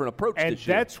go a different approach this year? And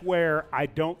that's where I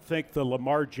don't think the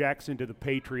Lamar Jackson to the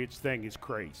Patriots thing is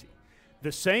crazy.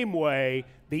 The same way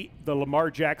the Lamar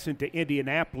Jackson to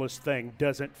Indianapolis thing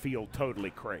doesn't feel totally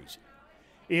crazy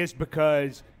is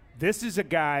because this is a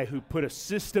guy who put a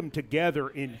system together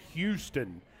in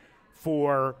Houston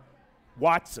for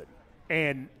Watson.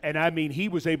 And I mean, he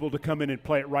was able to come in and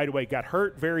play it right away. Got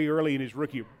hurt very early in his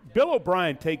rookie year. Bill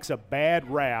O'Brien takes a bad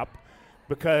rap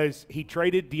because he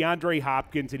traded DeAndre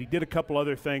Hopkins and he did a couple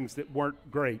other things that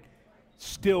weren't great,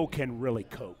 still can really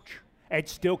coach and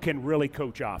still can really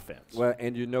coach offense. Well,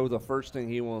 and you know the first thing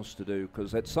he wants to do,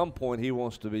 because at some point he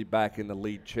wants to be back in the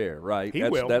lead chair, right?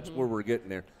 That's where we're getting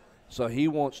there. So he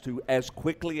wants to, as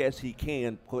quickly as he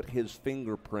can, put his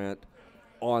fingerprint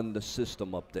on the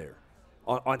system up there,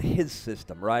 on his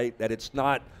system, right? That it's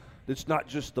not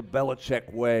just the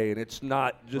Belichick way, and it's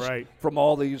not just from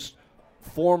all these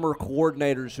former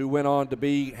coordinators who went on to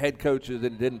be head coaches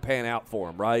and didn't pan out for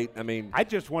him, right? I mean, I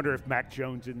just wonder if Mac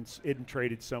Jones isn't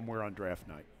traded somewhere on draft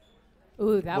night.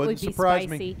 Ooh, that would be surprise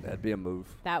spicy. me. That'd be a move.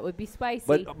 That would be spicy.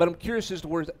 But I'm curious as to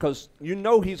where, because you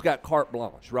know he's got carte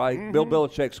blanche, right? Bill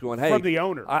Belichick's going, hey. From the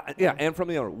owner. And from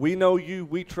the owner. We know you.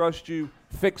 We trust you.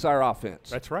 Fix our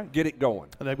offense. That's right. Get it going.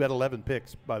 And they've got 11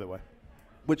 picks, by the way.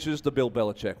 which is the Bill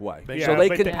Belichick way. Yeah, so they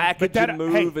but can that- package but that- and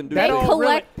move hey, and do They that all things.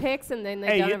 collect picks and then they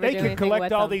don't Hey, ever they do could anything collect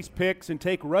with all them. these picks and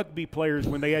take rugby players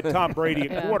when they had Tom Brady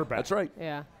at Yeah. quarterback. That's right.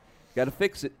 Yeah. Got to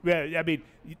fix it. Yeah, I mean,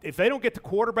 if they don't get the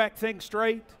quarterback thing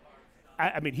straight,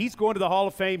 I mean, he's going to the Hall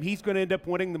of Fame. He's going to end up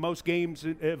winning the most games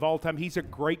of all time. He's a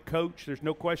great coach. There's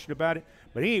no question about it.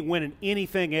 But he ain't winning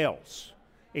anything else,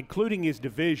 including his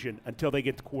division, until they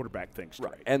get the quarterback thing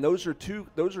straight. Right. And those are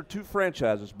two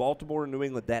franchises, Baltimore and New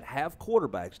England, that have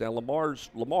quarterbacks. Now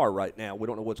Lamar right now. We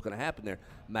don't know what's going to happen there.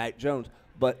 Mac Jones,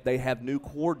 but they have new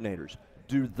coordinators.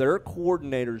 Do their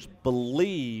coordinators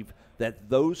believe that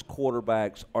those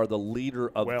quarterbacks are the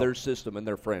leader of their system and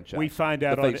their franchise? We find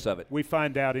out the face of it. We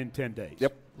find out in 10 days.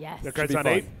 Yep. Yes. Because be on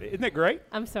fun. 8, isn't that great?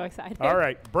 I'm so excited. All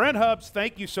right. Brent Hubbs,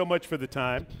 thank you so much for the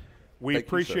time. We Thank you,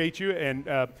 appreciate you,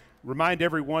 and remind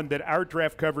everyone that our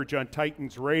draft coverage on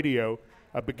Titans Radio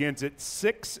begins at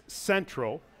 6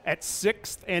 Central at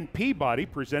 6th and Peabody,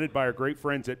 presented by our great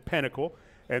friends at Pinnacle.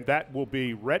 And that will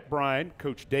be Rhett Bryan,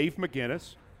 Coach Dave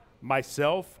McGinnis,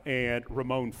 myself, and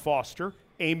Ramon Foster,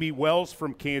 Amy Wells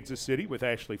from Kansas City with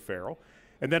Ashley Farrell.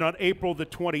 And then on April the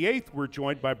 28th, we're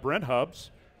joined by Brent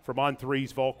Hubbs from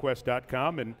On3's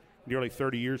VolQuest.com and nearly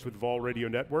 30 years with Vol Radio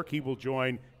Network. He will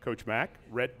join Coach Mack,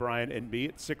 Rhett Bryan, and me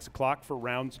at 6 o'clock for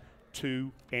rounds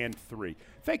 2 and 3.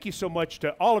 Thank you so much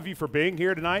to all of you for being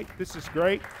here tonight. This is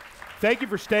great. Thank you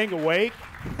for staying awake.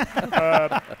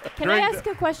 Can I ask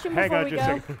a question Hang before on we just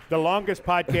go? a second. The longest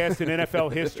podcast in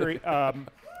NFL history.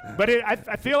 But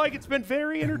I feel like it's been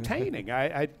very entertaining.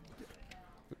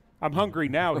 I'm hungry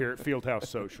now here at Fieldhouse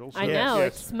Socials. I know.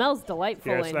 It smells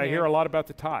delightful Yes, in I here. hear a lot about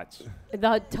the tots.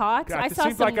 The tots? I it saw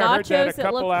seems some like I heard nachos that a that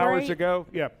couple looked hours great. ago.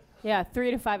 Yeah. Yeah,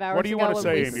 3 to 5 hours What do you ago wanna when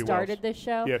say, we Amy started Wells? this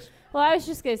show. Yes. Well, I was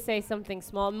just going to say something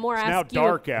small. More It's ask now you.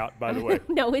 dark out, by the way.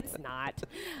 No, it's not.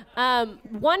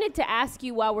 Wanted to ask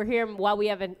you while we're here, while we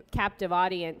have a captive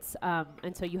audience,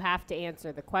 and so you have to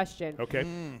answer the question. Okay.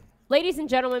 Ladies and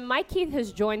gentlemen, Mike Keith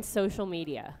has joined social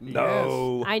media.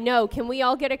 No. I know. Can we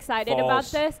all get excited about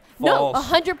False. this?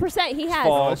 False. No, 100% he has.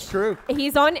 False. That's true.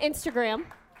 He's on Instagram.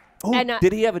 Oh, And,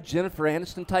 did he have a Jennifer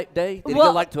Aniston type day? Did he well-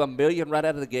 go like to 1 million right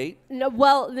out of the gate? No,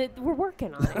 well, we're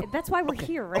working on it. That's why we're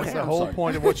here right That's the now. whole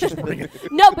point of what she's bringing.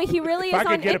 No, but he really If is I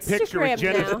could on get a picture with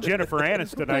Instagram now. Jennifer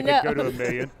Aniston, I No. could go to 1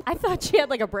 million. I thought she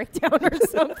had like a breakdown or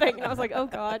something, and I was like, "Oh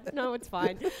God, no, it's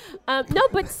fine." No,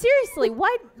 but seriously,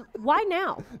 why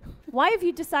now? Why have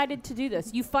you decided to do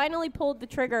this? You finally pulled the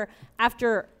trigger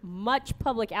after much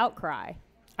public outcry.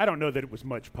 I don't know that it was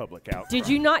much public outcry. Did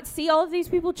you not see all of these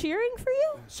people cheering for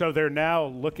you? So they're now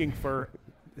looking for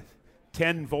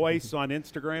 10 voice on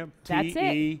Instagram. That's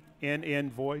it. TENN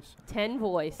voice. 10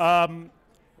 voice.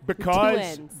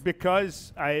 Because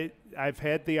Twins. I've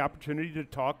had the opportunity to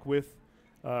talk with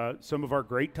some of our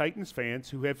great Titans fans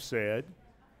who have said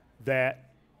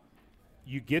that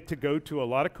you get to go to a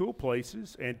lot of cool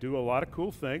places and do a lot of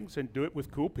cool things and do it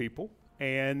with cool people,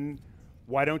 and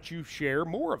why don't you share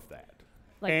more of that?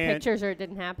 Like and pictures or it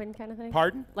didn't happen kind of thing?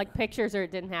 Pardon? Like pictures or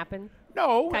it didn't happen?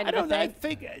 No, kind I of a don't.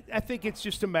 thing? I think it's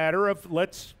just a matter of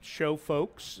let's show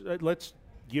folks, let's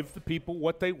give the people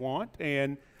what they want.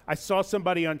 And I saw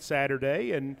somebody on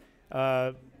Saturday and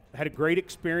had a great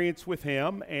experience with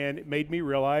him, and it made me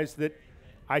realize that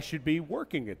I should be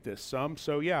working at this some.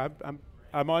 So yeah,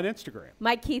 I'm on Instagram.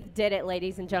 Mike Keith did it,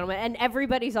 ladies and gentlemen, and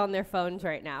everybody's on their phones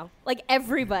right now. Like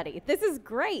everybody. This is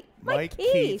great. Mike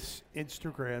Keith. Keith's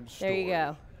Instagram story. There you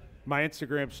go. My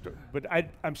Instagram story, but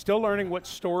I'm still learning what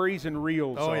stories and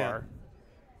reels Oh, are. yeah.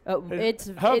 Oh, it's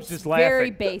Hubbs is very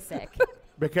laughing. basic.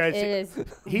 Because It is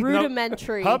he's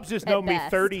rudimentary. Hubbs has at known me best.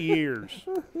 30 years.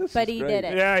 But he great. did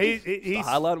it. Yeah, The he's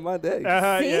highlight of my day.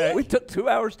 See? yeah. We took 2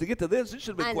 hours to get to this. It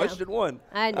should have I been know. question 1.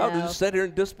 I I know. just sat here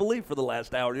in disbelief for the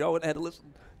last hour. Y'all wouldn't have had to listen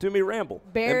to me ramble.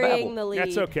 and Burying babble. the lead.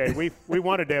 That's okay. We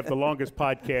wanted to have the longest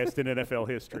podcast in NFL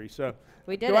history. So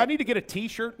We did do it. I need to get a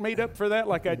T-shirt made up for that,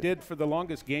 like I did for the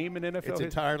longest game in NFL It's history?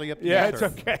 entirely up to Yeah, you, it's sir.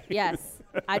 okay. Yes,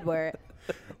 I'd wear it.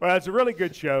 Well, it's a really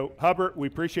good show. Hubbard, we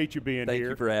appreciate you being Thank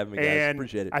here. you for having me, guys. And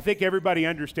Appreciate it. I think everybody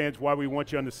understands why we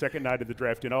want you on the second night of the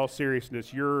draft. In all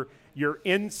seriousness, your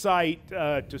insight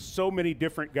to so many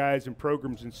different guys and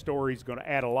programs and stories is going to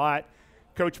add a lot.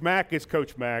 Coach Mack is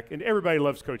Coach Mack, and everybody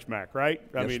loves Coach Mack, right?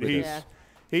 I Yes, mean,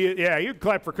 we do. you can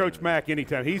clap for Coach Mack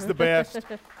anytime. He's the best.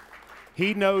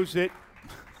 He knows it.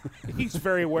 He's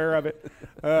very aware of it.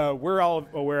 We're all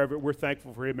aware of it. We're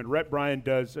thankful for him. And Rhett Bryan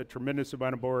does a tremendous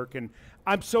amount of work. And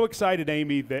I'm so excited,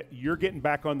 Amy, that you're getting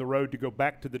back on the road to go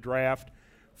back to the draft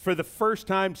for the first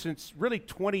time since really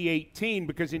 2018,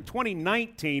 because in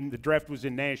 2019, the draft was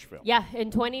in Nashville. Yeah, in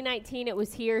 2019 it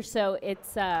was here, so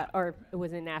it's or it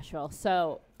was in Nashville.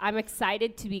 So I'm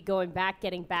excited to be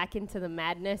getting back into the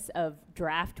madness of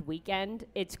draft weekend.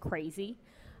 It's crazy.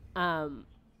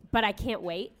 But I can't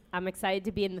wait. I'm excited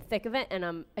to be in the thick of it, and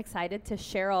I'm excited to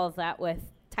share all of that with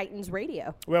Titans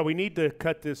Radio. Well, we need to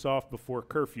cut this off before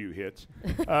curfew hits.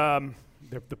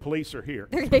 The police are here.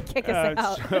 They're going to kick us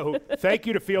out. So thank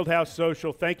you to Fieldhouse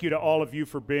Social. Thank you to all of you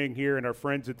for being here and our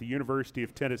friends at the University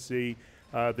of Tennessee.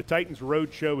 The Titans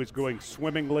Roadshow is going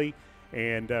swimmingly,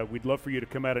 and we'd love for you to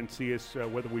come out and see us,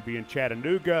 whether we be in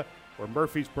Chattanooga or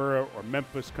Murfreesboro or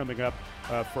Memphis coming up.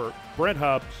 For Brent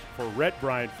Hubbs, for Rhett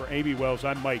Bryant, for Amy Wells,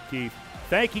 I'm Mike Keith.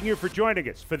 Thanking you for joining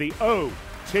us for the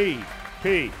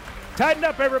OTP. Tighten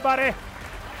up, everybody.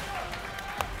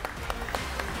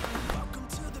 Welcome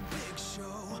to the big show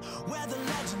where the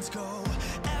legends go.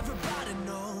 Everybody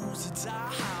knows it's our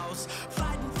house.